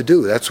know what to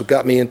do. That's what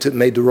got me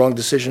made the wrong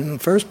decision in the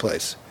first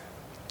place.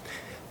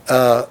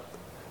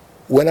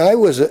 When I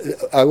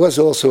was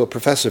also a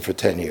professor for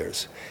 10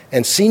 years,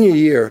 and senior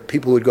year,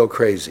 people would go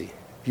crazy.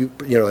 In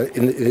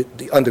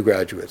the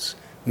undergraduates,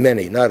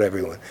 many, not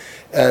everyone,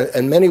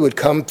 and many would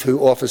come to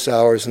office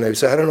hours and they would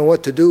say, I don't know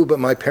what to do, but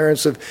my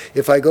parents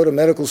if I go to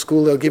medical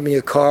school, they'll give me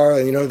a car.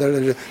 And,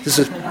 this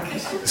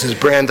is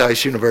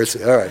Brandeis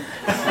University. All right.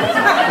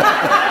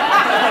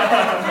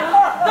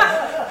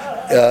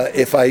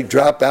 If I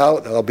drop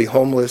out, I'll be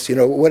homeless,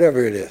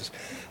 whatever it is.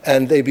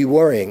 And they'd be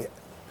worrying.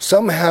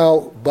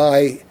 Somehow,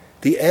 by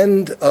the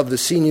end of the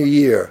senior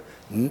year,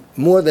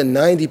 more than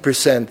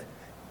 90%,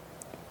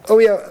 oh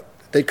yeah,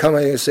 they'd come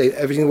in and say,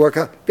 everything work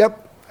out?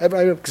 Yep.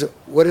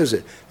 What is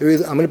it? I'm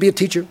going to be a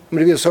teacher. I'm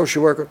going to be a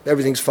social worker.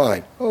 Everything's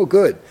fine. Oh,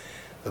 good.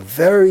 A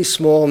very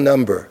small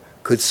number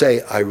could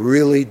say, I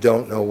really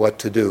don't know what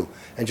to do,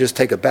 and just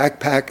take a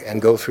backpack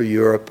and go through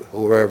Europe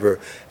or wherever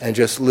and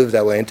just live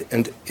that way,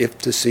 and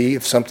to see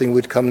if something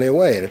would come their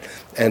way,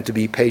 and to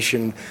be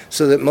patient,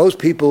 so that most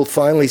people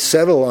finally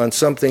settle on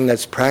something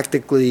that's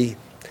practically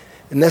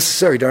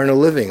necessary to earn a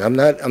living. I'm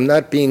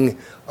not being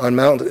on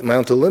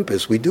Mount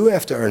Olympus. We do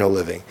have to earn a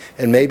living,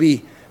 and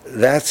maybe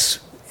that's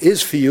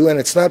is for you, and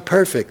it's not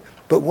perfect.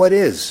 But what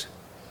is?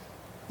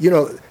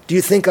 Do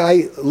you think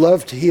I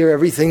love to hear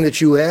everything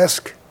that you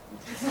ask?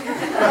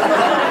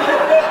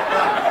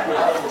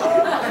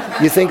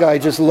 You think I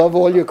just love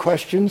all your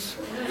questions?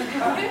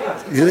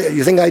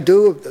 You think I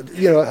do?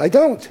 I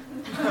don't.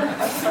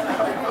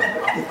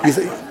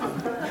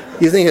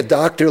 You think a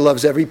doctor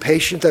loves every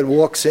patient that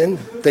walks in?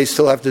 They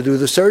still have to do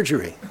the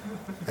surgery.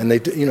 And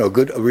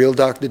a real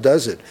doctor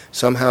does it.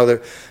 Somehow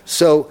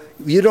so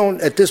you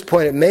don't, at this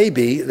point, it may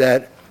be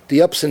that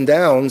the ups and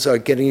downs are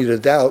getting you to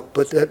doubt,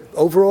 but that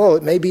overall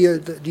it may be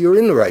you're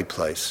in the right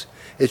place.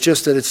 It's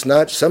just that it's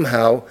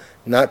somehow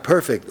not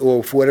perfect,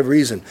 or for whatever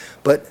reason.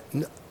 But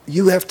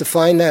you have to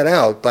find that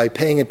out by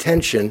paying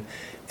attention,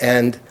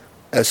 and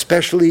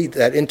especially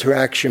that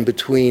interaction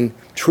between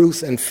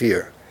truth and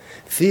fear.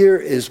 Fear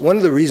is one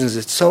of the reasons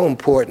it's so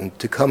important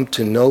to come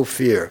to know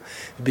fear,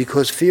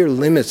 because fear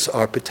limits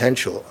our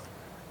potential.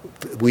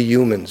 We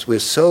humans, we're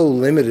so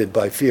limited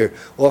by fear.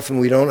 Often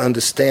we don't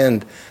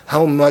understand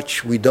how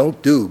much we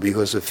don't do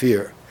because of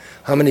fear,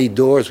 how many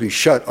doors we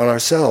shut on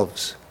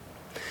ourselves.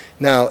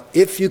 Now,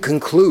 if you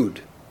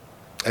conclude,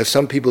 as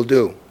some people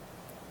do,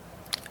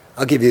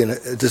 I'll give you,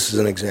 this is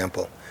an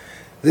example.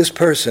 This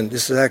person,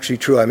 this is actually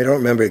true, I don't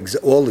remember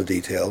all the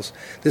details.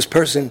 This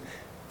person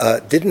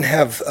didn't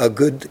have a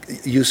good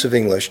use of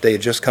English. They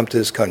had just come to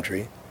this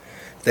country.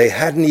 They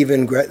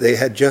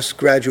had just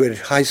graduated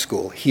high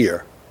school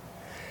here,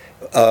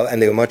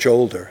 and they were much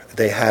older.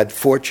 They had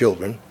 4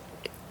 children,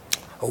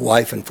 a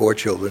wife and 4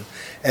 children,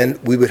 and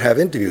we would have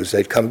interviews.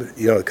 They'd come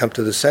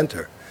to the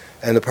center,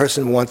 and the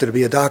person wanted to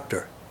be a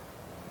doctor.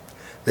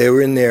 They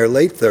were in their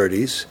late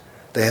 30s.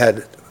 They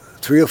had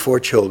 3 or 4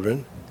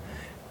 children.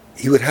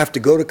 He would have to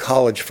go to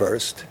college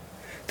first.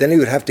 Then he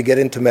would have to get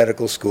into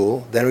medical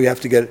school. Then he would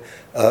have to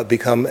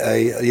become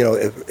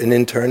an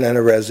intern and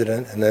a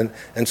resident,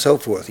 and so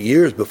forth.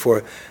 Years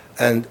before,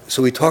 and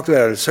so we talked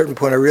about it. At a certain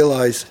point, I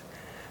realized,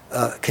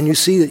 can you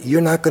see that you're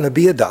not going to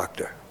be a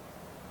doctor?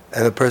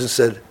 And the person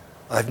said,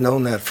 I've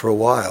known that for a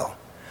while.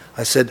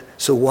 I said,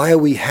 so why are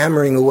we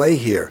hammering away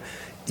here?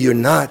 You're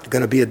not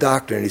going to be a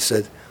doctor. And he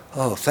said,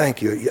 oh,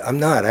 thank you. I'm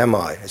not, am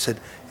I? I said,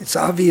 it's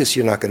obvious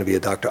you're not going to be a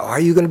doctor. Are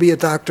you going to be a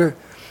doctor?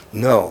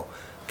 No.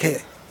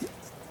 Okay.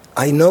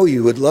 I know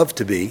you would love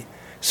to be.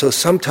 So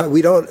sometimes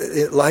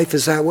life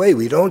is that way.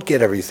 We don't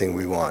get everything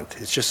we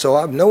want. It's just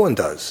so no one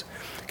does.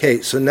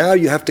 Okay, so now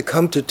you have to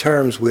come to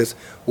terms with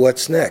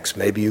what's next.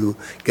 Maybe you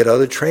get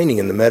other training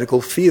in the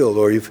medical field,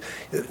 I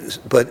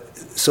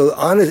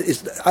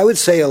would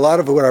say a lot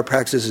of what our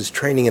practice is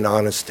training in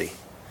honesty.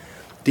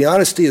 The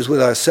honesty is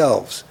with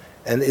ourselves.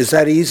 And is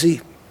that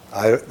easy?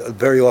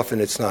 Very often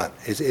it's not.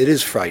 It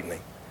is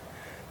frightening,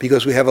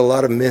 because we have a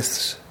lot of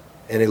myths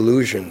and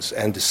illusions,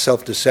 and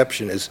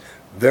self-deception is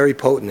very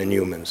potent in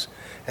humans.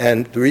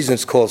 And the reason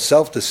it's called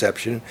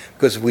self-deception,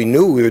 because if we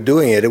knew we were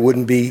doing it,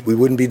 we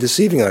wouldn't be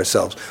deceiving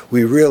ourselves.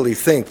 We really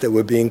think that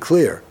we're being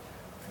clear.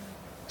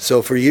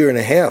 So for a year and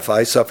a half,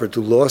 I suffered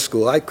through law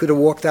school. I could have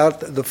walked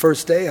out the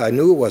first day. I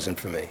knew it wasn't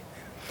for me.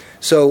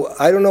 So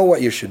I don't know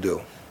what you should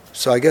do.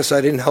 So I guess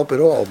I didn't help at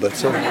all. But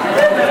so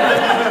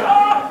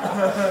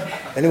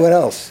anyone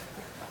else?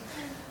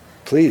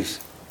 Please.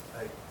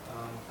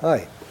 Hi.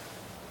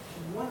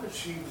 Can one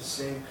achieve the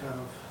same kind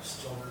of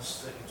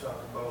stillness that you talk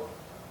about,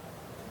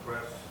 the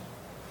breath,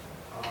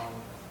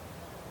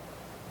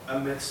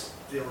 amidst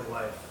daily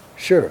life?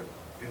 Sure.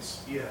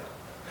 Yeah.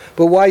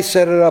 But why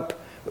set it up?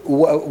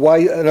 Why,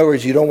 in other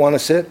words, you don't want to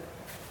sit?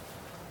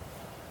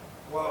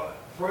 Well,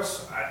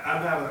 first,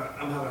 I'm having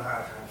a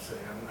hard time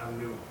sitting. I'm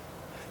new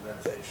to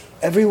meditation.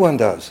 Everyone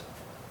does.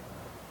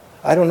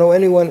 I don't know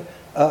anyone,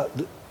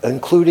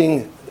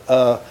 including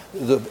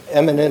the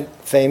eminent,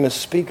 famous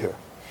speaker.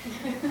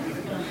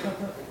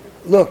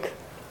 Look,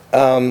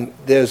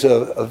 there's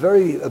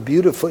a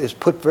beautiful, it's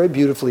put very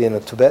beautifully in a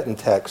Tibetan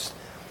text.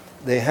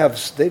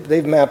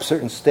 They've mapped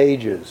certain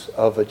stages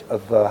of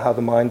how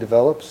the mind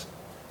develops.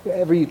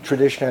 Every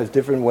tradition has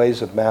different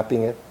ways of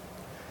mapping it.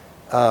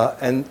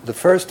 And the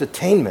first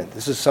attainment,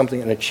 this is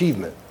an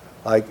achievement.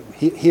 Like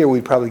here we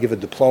probably give a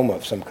diploma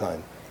of some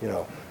kind,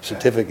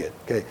 certificate.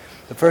 Okay.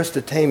 The first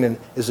attainment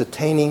is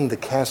attaining the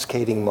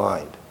cascading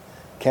mind.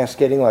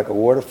 Cascading like a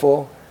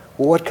waterfall.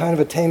 Well, what kind of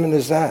attainment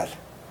is that?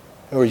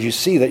 In other words, you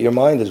see that your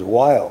mind is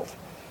wild.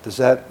 Does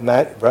that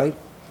matter, right?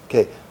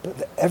 Okay.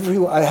 But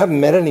I haven't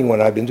met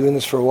anyone, I've been doing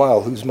this for a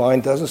while, whose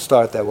mind doesn't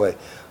start that way.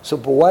 So,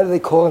 but why do they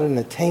call it an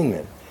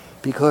attainment?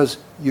 Because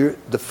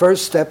the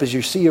first step is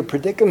you see your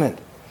predicament.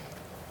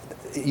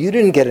 You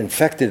didn't get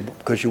infected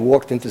because you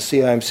walked into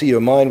CIMC. Your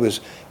mind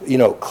was,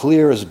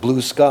 clear as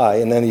blue sky,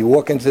 and then you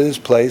walk into this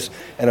place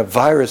and a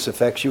virus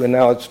affects you, and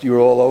now you're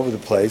all over the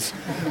place.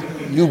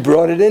 You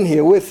brought it in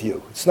here with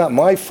you. It's not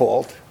my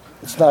fault.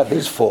 It's not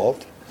his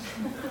fault.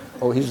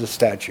 Oh, he's a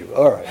statue.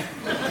 All right.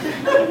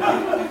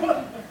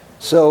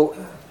 So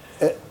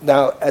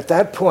now, at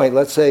that point,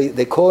 let's say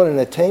they call it an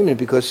attainment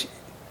because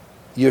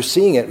you're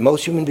seeing it.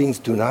 Most human beings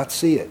do not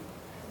see it.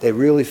 They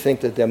really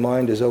think that their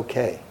mind is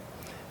okay.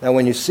 Now,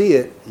 when you see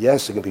it,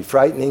 yes, it can be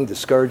frightening,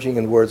 discouraging,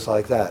 and words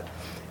like that.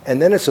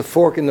 And then it's a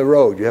fork in the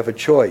road. You have a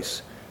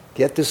choice.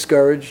 Get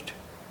discouraged,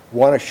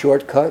 want a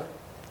shortcut.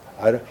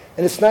 And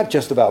it's not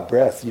just about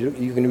breath. You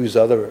can use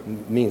other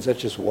means.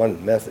 That's just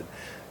one method.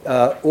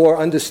 Or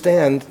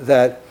understand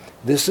that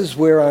this is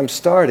where I'm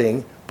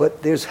starting,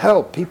 but there's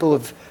help. People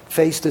have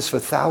faced this for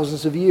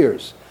thousands of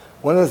years.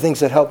 One of the things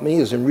that helped me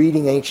is in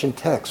reading ancient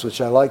texts,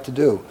 which I like to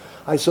do.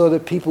 I saw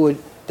that people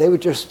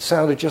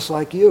sounded just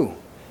like you.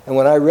 And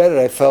when I read it,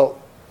 I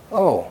felt,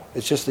 oh,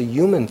 it's just a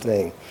human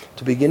thing.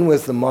 To begin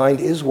with, the mind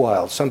is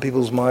wild. Some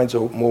people's minds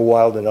are more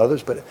wild than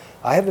others, but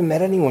I haven't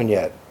met anyone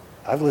yet.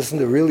 I've listened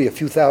to really a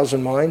few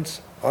thousand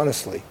minds,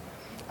 honestly.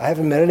 I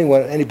haven't met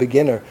any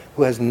beginner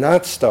who has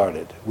not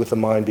started with the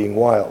mind being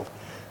wild.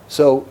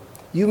 So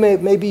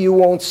maybe you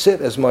won't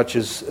sit as much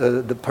as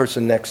the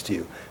person next to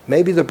you.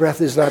 Maybe the breath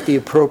is not the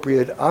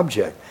appropriate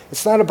object.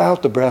 It's not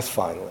about the breath,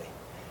 finally.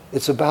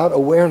 It's about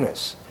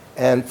awareness.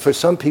 And for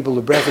some people,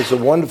 the breath is a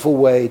wonderful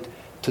way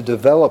to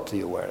develop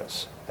the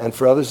awareness. And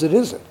for others, it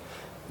isn't.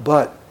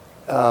 But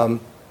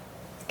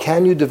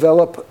can you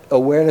develop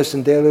awareness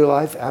in daily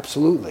life?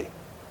 Absolutely.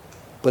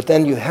 But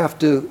then you have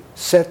to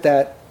set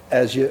that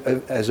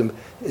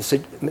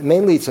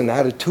mainly it's an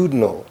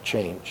attitudinal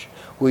change,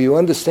 where you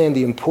understand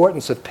the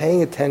importance of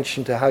paying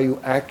attention to how you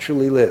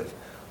actually live.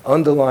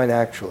 Underline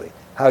actually.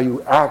 How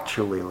you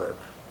actually live.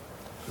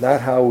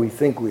 Not how we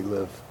think we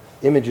live.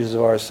 Images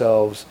of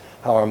ourselves,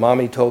 how our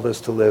mommy told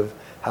us to live,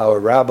 how a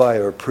rabbi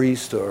or a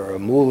priest or a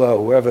mullah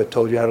or whoever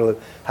told you how to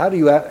live. How do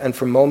you act? And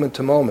from moment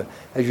to moment,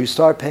 as you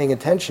start paying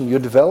attention, you're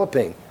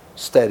developing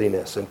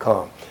steadiness and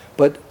calm.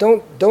 But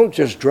don't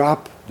just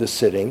drop the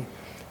sitting.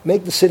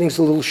 Make the sittings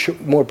a little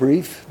more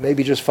brief,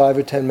 maybe just 5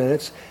 or 10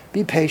 minutes.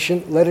 Be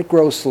patient, let it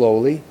grow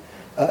slowly.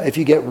 If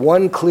you get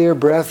one clear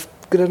breath,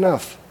 good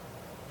enough.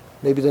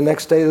 Maybe the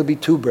next day it'll be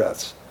 2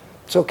 breaths.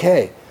 It's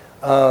okay.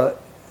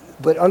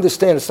 But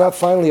understand, it's not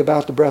finally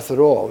about the breath at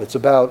all. It's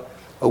about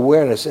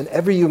awareness. And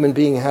every human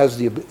being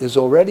is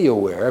already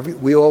aware.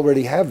 We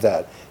already have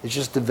that. It's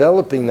just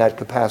developing that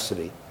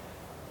capacity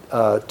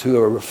to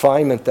a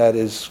refinement that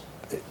is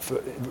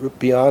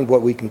beyond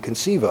what we can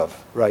conceive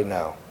of right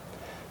now.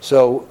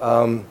 So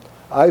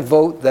I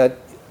vote that,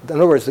 in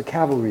other words, the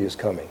cavalry is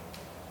coming.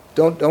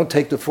 Don't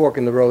take the fork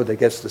in the road that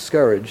gets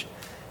discouraged.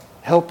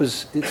 Help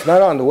it's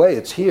not on the way,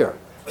 it's here.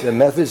 The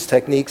methods,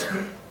 techniques.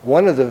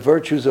 One of the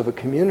virtues of a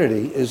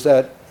community is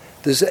that,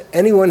 does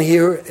anyone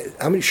here,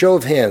 show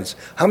of hands,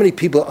 how many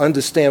people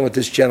understand what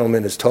this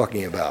gentleman is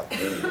talking about?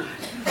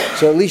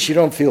 So at least you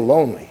don't feel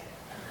lonely.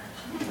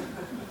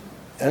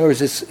 In other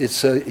words,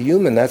 it's a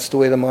human, that's the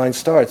way the mind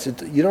starts.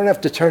 You don't have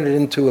to turn it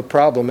into a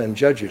problem and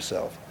judge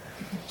yourself.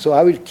 So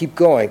I would keep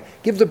going.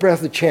 Give the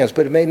breath a chance,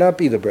 but it may not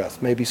be the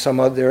breath. Maybe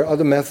there are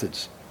other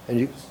methods. And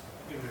you Just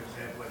give you an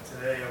example. Like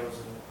today I was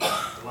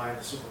in line at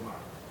the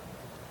supermarket.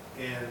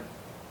 And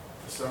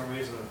for some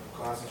reason I'm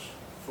constantly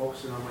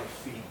focusing on my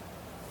feet,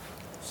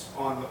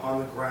 on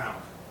the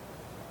ground.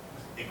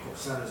 It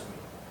centers me.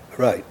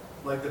 right.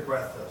 Like the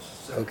breath does.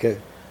 So, Okay.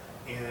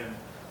 And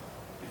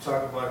you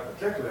talk about a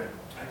particular,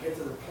 I get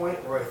to the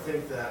point where I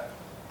think that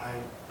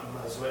I'm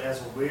as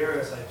aware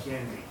as I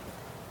can be.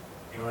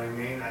 You know what I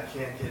mean? I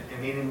can't get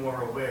any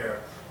more aware,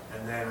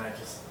 and then I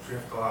just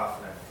drift off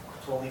and I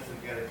totally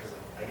forget it because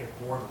I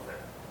get bored with it.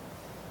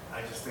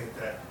 I just think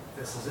that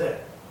this is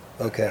it.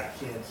 Okay. I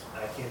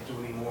can't do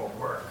any more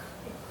work,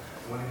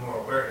 do any more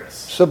awareness.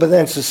 So, but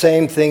then it's the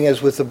same thing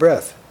as with the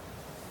breath.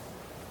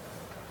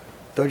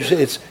 Don't you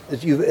say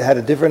you had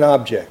a different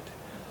object?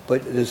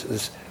 But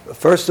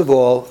first of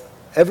all,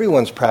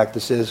 everyone's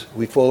practice is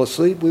we fall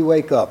asleep, we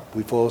wake up.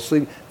 We fall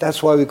asleep.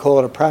 That's why we call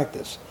it a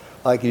practice.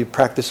 Like you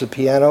practice the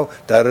piano,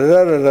 da da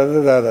da da da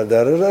da da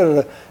da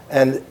da da,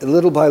 and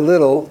little by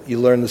little you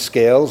learn the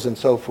scales and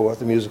so forth,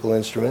 the musical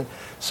instrument.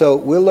 So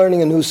we're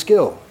learning a new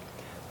skill.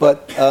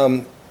 But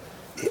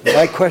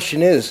my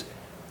question is,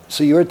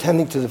 so you're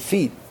attending to the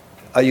feet.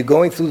 Are you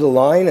going through the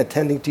line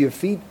attending to your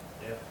feet?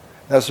 Yeah.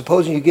 Now,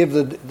 supposing you give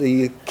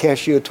the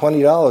cashier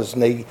 $20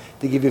 and they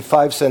give you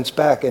 5 cents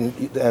back,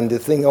 and the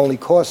thing only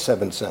costs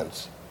 7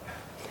 cents.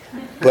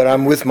 But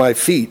I'm with my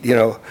feet,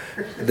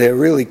 they're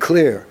really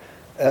clear.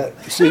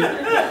 See,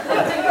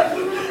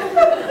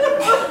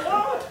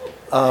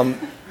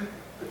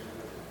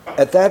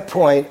 at that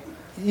point,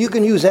 you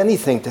can use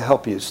anything to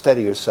help you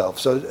steady yourself.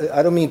 So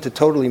I don't mean to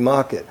totally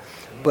mock it,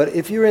 but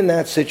if you're in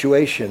that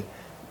situation,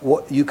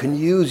 you can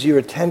use your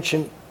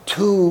attention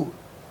to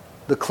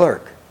the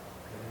clerk.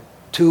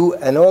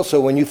 And also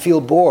when you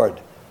feel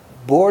bored,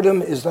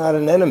 boredom is not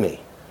an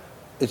enemy.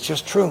 It's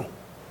just true.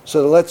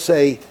 So let's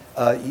say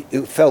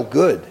it felt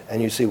good,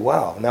 and you say,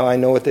 wow, now I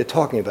know what they're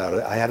talking about.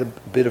 I had a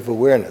bit of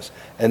awareness.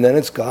 And then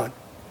it's gone,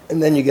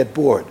 and then you get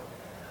bored.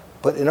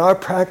 But in our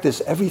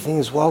practice, everything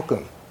is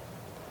welcome.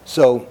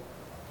 So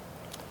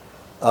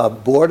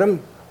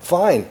boredom,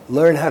 fine.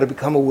 Learn how to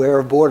become aware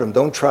of boredom.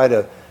 Don't try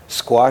to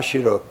squash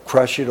it or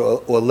crush it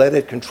or let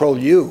it control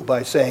you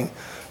by saying,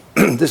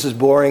 this is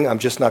boring, I'm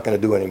just not going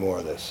to do any more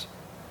of this.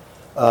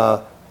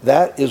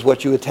 That is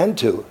what you attend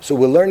to. So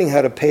we're learning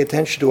how to pay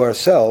attention to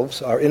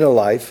ourselves, our inner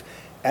life,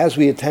 as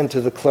we attend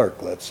to the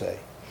clerk, let's say.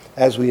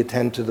 as we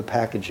attend to the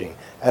packaging,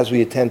 as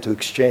we attend to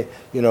exchange,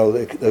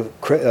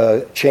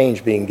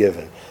 change being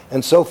given,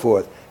 and so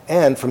forth.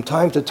 And from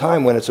time to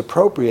time, when it's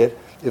appropriate,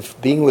 if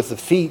being with the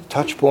feet,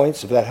 touch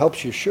points, if that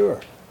helps you,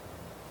 sure.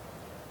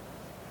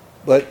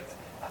 But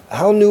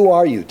how new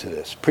are you to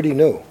this? Pretty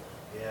new.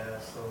 Yeah,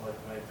 so like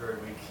my third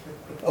week.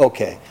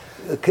 Okay.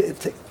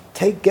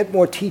 Get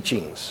more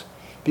teachings,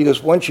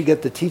 because once you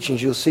get the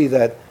teachings, you'll see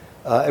that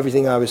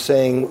everything I was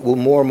saying will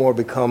more and more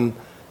become,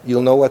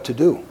 you'll know what to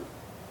do.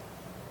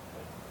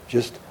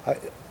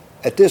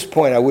 At this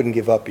point, I wouldn't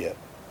give up yet.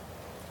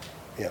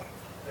 Yeah.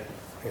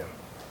 Yeah.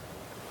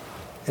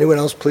 Anyone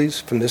else,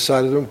 please, from this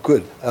side of the room?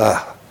 Good.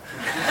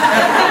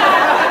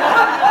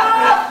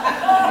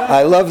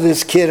 I love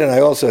this kid, and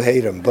I also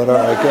hate him, but all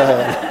right, go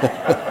ahead.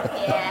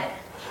 Yeah,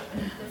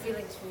 the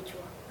feeling's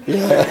mutual.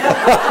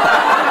 Yeah.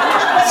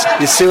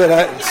 You see what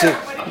it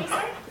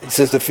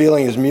says the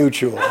feeling is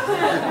mutual.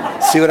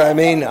 See what I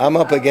mean? I'm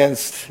up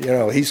against,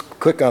 he's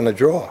quick on the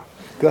draw.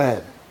 Go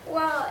ahead.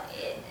 Well,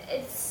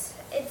 it's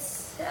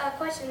a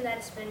question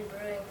that's been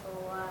brewing for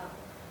a while.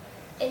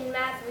 In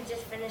math, we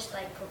just finished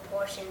like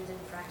proportions and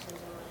fractions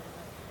and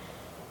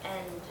whatever,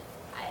 and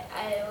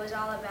it was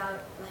all about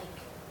like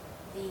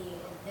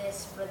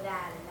this for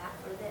that and that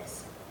for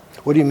this.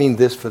 What do you mean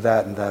this for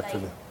that and that for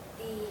that?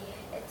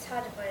 It's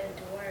hard to put it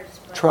into words,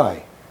 but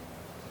Try.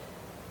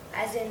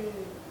 As in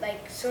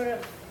like sort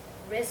of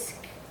risk,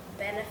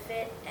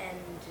 benefit, and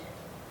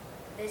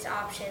this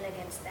option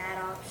against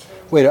that option.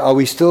 Wait, are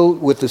we still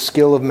with the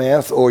skill of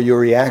math or your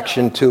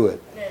reaction to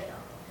it? No.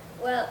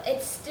 Well,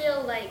 it's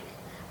still like,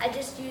 I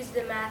just used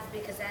the math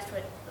because that's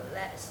what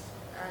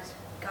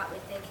got me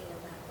thinking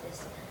about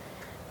this.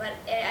 But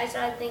I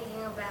started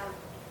thinking about,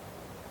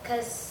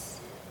 because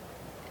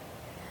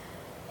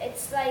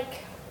it's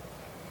like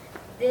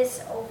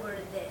this over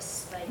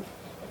this. Like,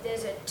 if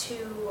there's a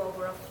 2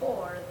 over a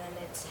 4, then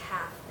it's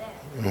half there.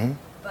 Mm-hmm.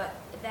 But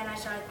then I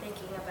started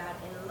thinking about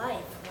in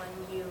life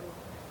when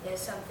there's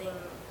something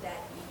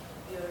that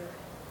you're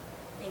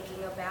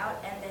thinking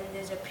about, and then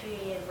there's a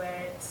period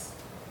where it's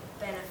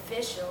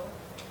beneficial,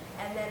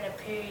 and then a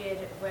period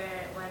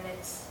when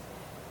it's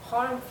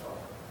harmful.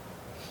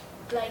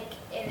 Like,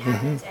 it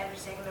happens every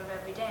second of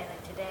every day.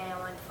 Like today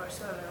I went for a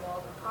swim in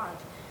Walden Pond,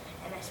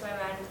 and I swam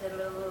out into the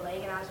middle of the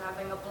lake, and I was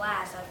having a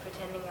blast. I was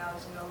pretending I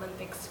was an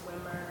Olympic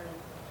swimmer and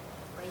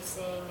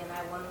racing, and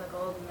I won the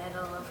gold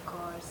medal, of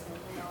course, and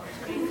it was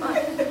great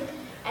fun.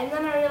 And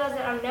then I realized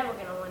that I'm never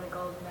going to win a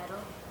gold medal,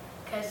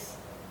 because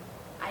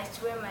I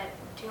swim at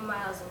 2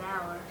 miles an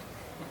hour,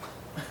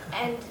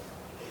 and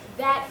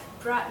that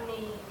brought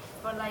me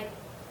for like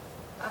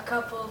a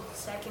couple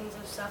seconds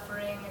of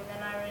suffering, and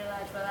then I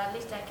realized, well, at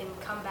least I can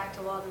come back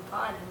to Walden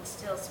Pond and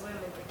still swim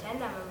and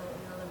pretend I'm an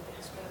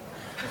Olympic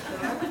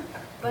swimmer.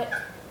 But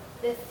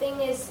the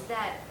thing is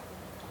that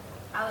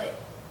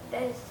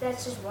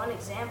that's just one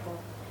example.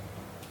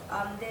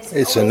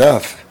 It's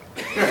enough.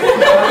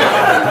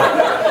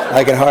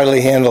 I can hardly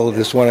handle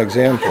this one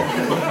example.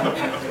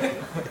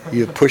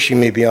 You're pushing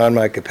me beyond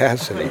my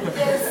capacity.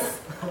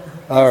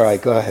 All right,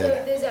 go ahead.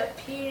 So there's a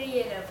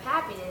period of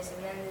happiness,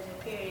 and then there's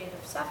a period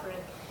of suffering.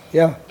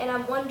 Yeah. And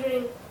I'm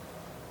wondering,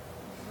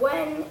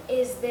 when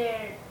is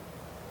there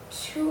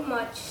too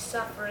much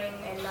suffering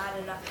and not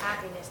enough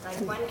happiness? Like,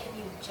 when can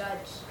you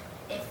judge,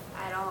 if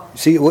at all?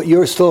 See,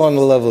 you're still on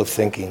the level of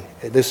thinking.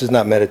 This is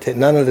not meditation.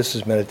 None of this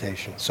is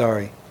meditation.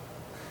 Sorry.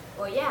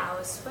 Well, yeah, I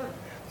was swimming.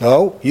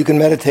 No, you can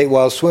meditate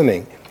while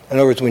swimming. In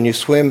other words, when you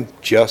swim,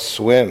 just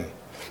swim.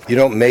 You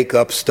don't make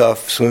up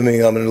stuff,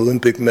 swimming, I'm an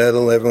Olympic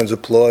medal, everyone's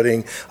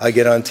applauding, I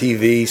get on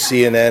TV,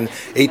 CNN,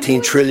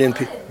 18 trillion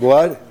people.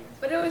 What?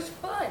 But it was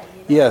fun.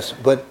 Yes,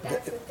 but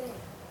That's the thing.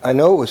 I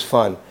know it was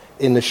fun.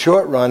 In the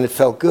short run, it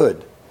felt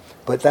good.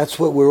 But that's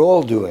what we're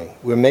all doing.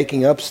 We're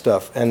making up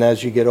stuff, and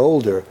as you get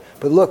older,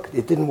 but look,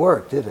 it didn't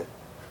work, did it?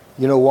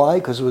 You know why?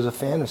 Because it was a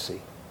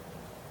fantasy.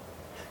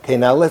 Okay,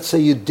 now let's say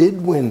you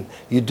did win,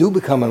 you do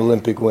become an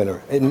Olympic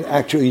winner, and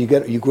actually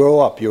you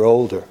grow up, you're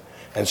older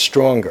and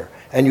stronger,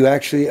 and you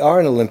actually are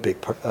an Olympic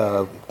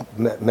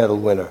medal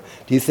winner.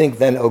 Do you think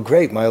then, oh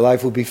great, my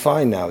life will be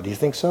fine now? Do you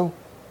think so?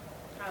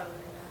 Probably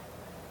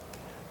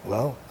not.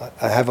 Well,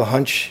 I have a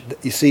hunch,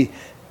 you see,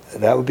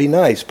 that would be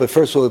nice, but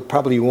first of all,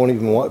 probably you won't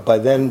even want, by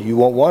then you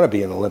won't want to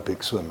be an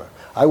Olympic swimmer.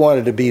 I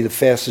wanted to be the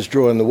fastest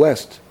drawer in the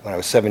West when I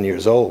was 7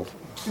 years old.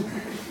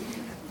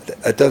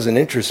 It doesn't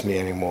interest me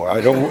anymore.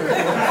 I don't.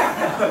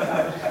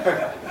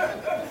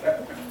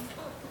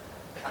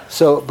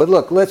 So, but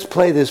look, let's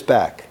play this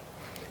back.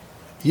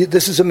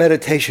 This is a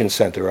meditation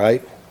center,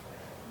 right?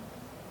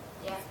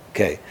 Yeah.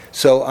 Okay.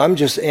 So I'm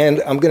going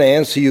to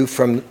answer you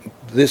from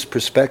this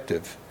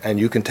perspective, and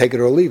you can take it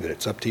or leave it.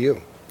 It's up to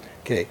you.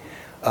 Okay.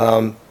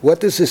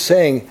 What this is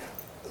saying,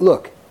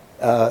 look,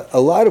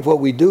 a lot of what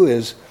we do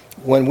is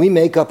when we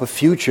make up a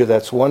future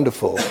that's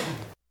wonderful.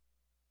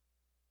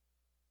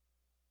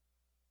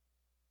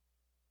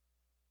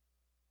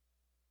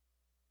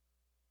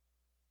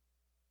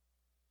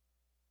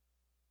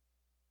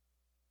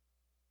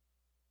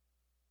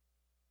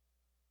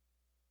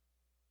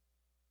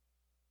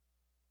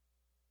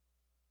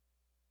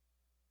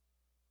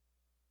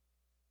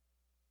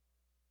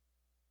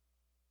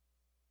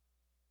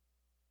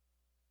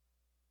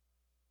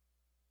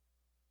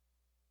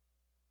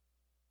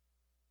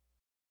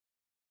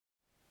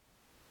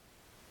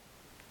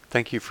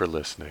 Thank you for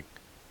listening.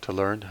 To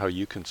learn how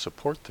you can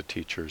support the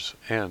teachers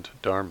and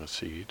Dharma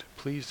Seed,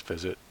 please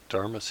visit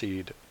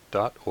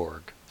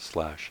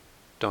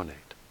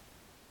dharmaseed.org/donate.